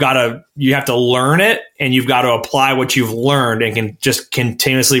is you have to learn it, and you've got to apply what you've learned and can just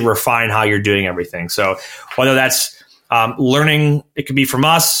continuously refine how you're doing everything. So whether that's learning, it could be from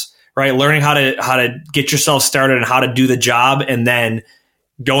us, right? Learning how to get yourself started and how to do the job, and then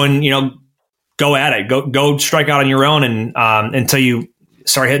go at it, go strike out on your own and until you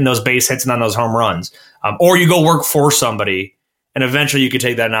start hitting those base hits and on those home runs, or you go work for somebody, and eventually you could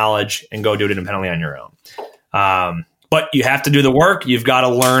take that knowledge and go do it independently on your own. But you have to do the work. You've got to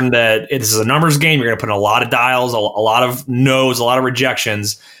learn that this is a numbers game. You're going to put in a lot of dials, a lot of no's, a lot of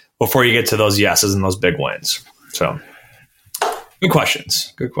rejections before you get to those yeses and those big wins. So good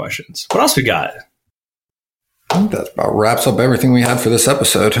questions. What else we got? I think that about wraps up everything we had for this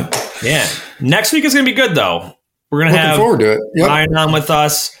episode. Yeah. Next week is going to be good, though. We're going to have forward to it. Yep. Ryan on with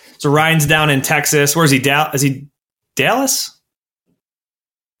us. So Ryan's down in Texas. Where is he? Is he Dallas?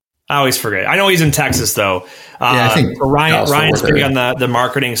 I always forget. I know he's in Texas though. I think Ryan's big on the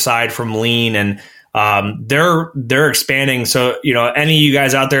marketing side from Lean, and they're expanding. So, any of you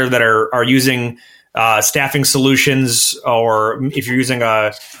guys out there that are using staffing solutions, or if you're using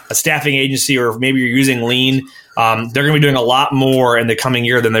a staffing agency, or maybe you're using Lean, they're going to be doing a lot more in the coming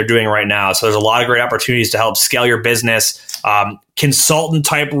year than they're doing right now. So there's a lot of great opportunities to help scale your business. Consultant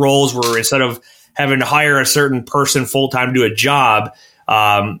type roles where instead of having to hire a certain person full time to do a job,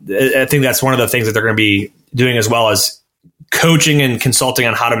 I think that's one of the things that they're going to be doing, as well as coaching and consulting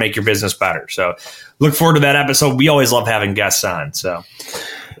on how to make your business better. So look forward to that episode. We always love having guests on, so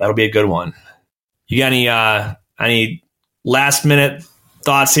that'll be a good one. You got any last minute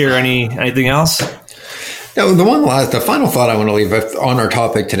thoughts here? Anything else? No, the final thought I want to leave on our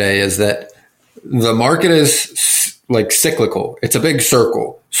topic today is that the market is like cyclical. It's a big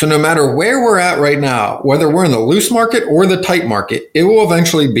circle. So no matter where we're at right now, whether we're in the loose market or the tight market, it will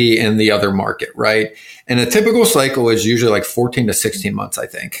eventually be in the other market, right? And a typical cycle is usually like 14 to 16 months, I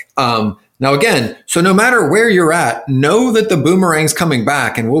think. Now, again, so no matter where you're at, know that the boomerang's coming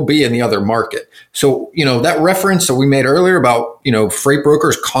back and we'll be in the other market. So, that reference that we made earlier about, freight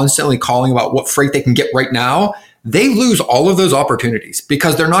brokers constantly calling about what freight they can get right now, they lose all of those opportunities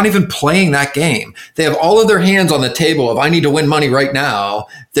because they're not even playing that game. They have all of their hands on the table of I need to win money right now,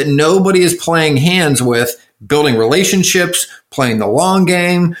 that nobody is playing hands with building relationships, playing the long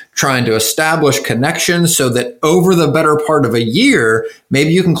game, trying to establish connections so that over the better part of a year,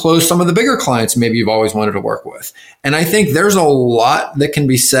 maybe you can close some of the bigger clients maybe you've always wanted to work with. And I think there's a lot that can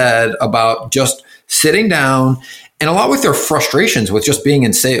be said about just sitting down, and a lot with their frustrations with just being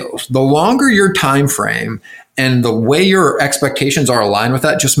in sales. The longer your time frame and the way your expectations are aligned with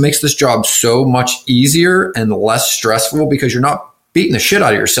that just makes this job so much easier and less stressful because you're not beating the shit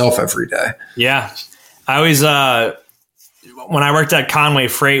out of yourself every day. Yeah. I always, when I worked at Conway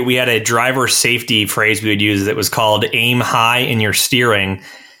Freight, we had a driver safety phrase we would use that was called aim high in your steering.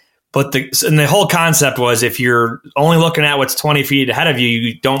 But the whole concept was if you're only looking at what's 20 feet ahead of you,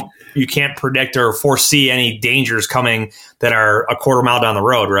 you can't predict or foresee any dangers coming that are a quarter mile down the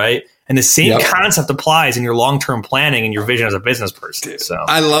road, right? And the same concept applies in your long-term planning and your vision as a business person. So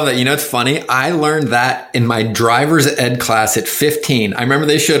I love that. It's funny. I learned that in my driver's ed class at 15. I remember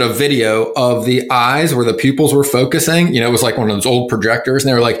they showed a video of the eyes where the pupils were focusing. It was like one of those old projectors. And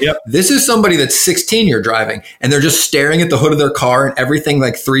they were like, This is somebody that's 16 you're driving. And they're just staring at the hood of their car and everything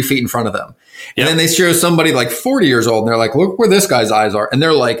like 3 feet in front of them. And then they show somebody like 40 years old and they're like, look where this guy's eyes are. And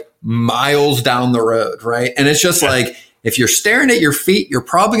they're like miles down the road, right? And it's just like, if you're staring at your feet, you're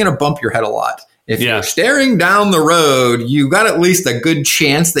probably going to bump your head a lot. If you're staring down the road, you got at least a good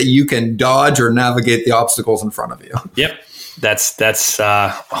chance that you can dodge or navigate the obstacles in front of you. Yep. That's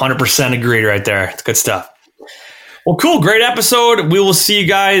 100% agreed right there. It's good stuff. Well, cool. Great episode. We will see you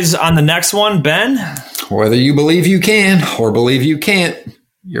guys on the next one, Ben. Whether you believe you can or believe you can't,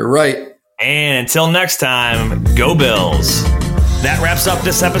 you're right. And until next time, go Bills. That wraps up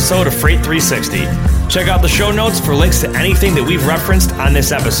this episode of Freight 360. Check out the show notes for links to anything that we've referenced on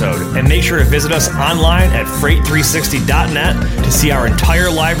this episode. And make sure to visit us online at freight360.net to see our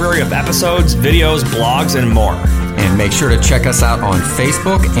entire library of episodes, videos, blogs, and more. And make sure to check us out on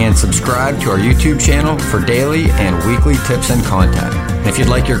Facebook and subscribe to our YouTube channel for daily and weekly tips and content. And if you'd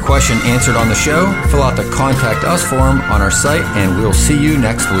like your question answered on the show, fill out the Contact Us form on our site, and we'll see you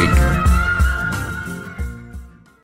next week.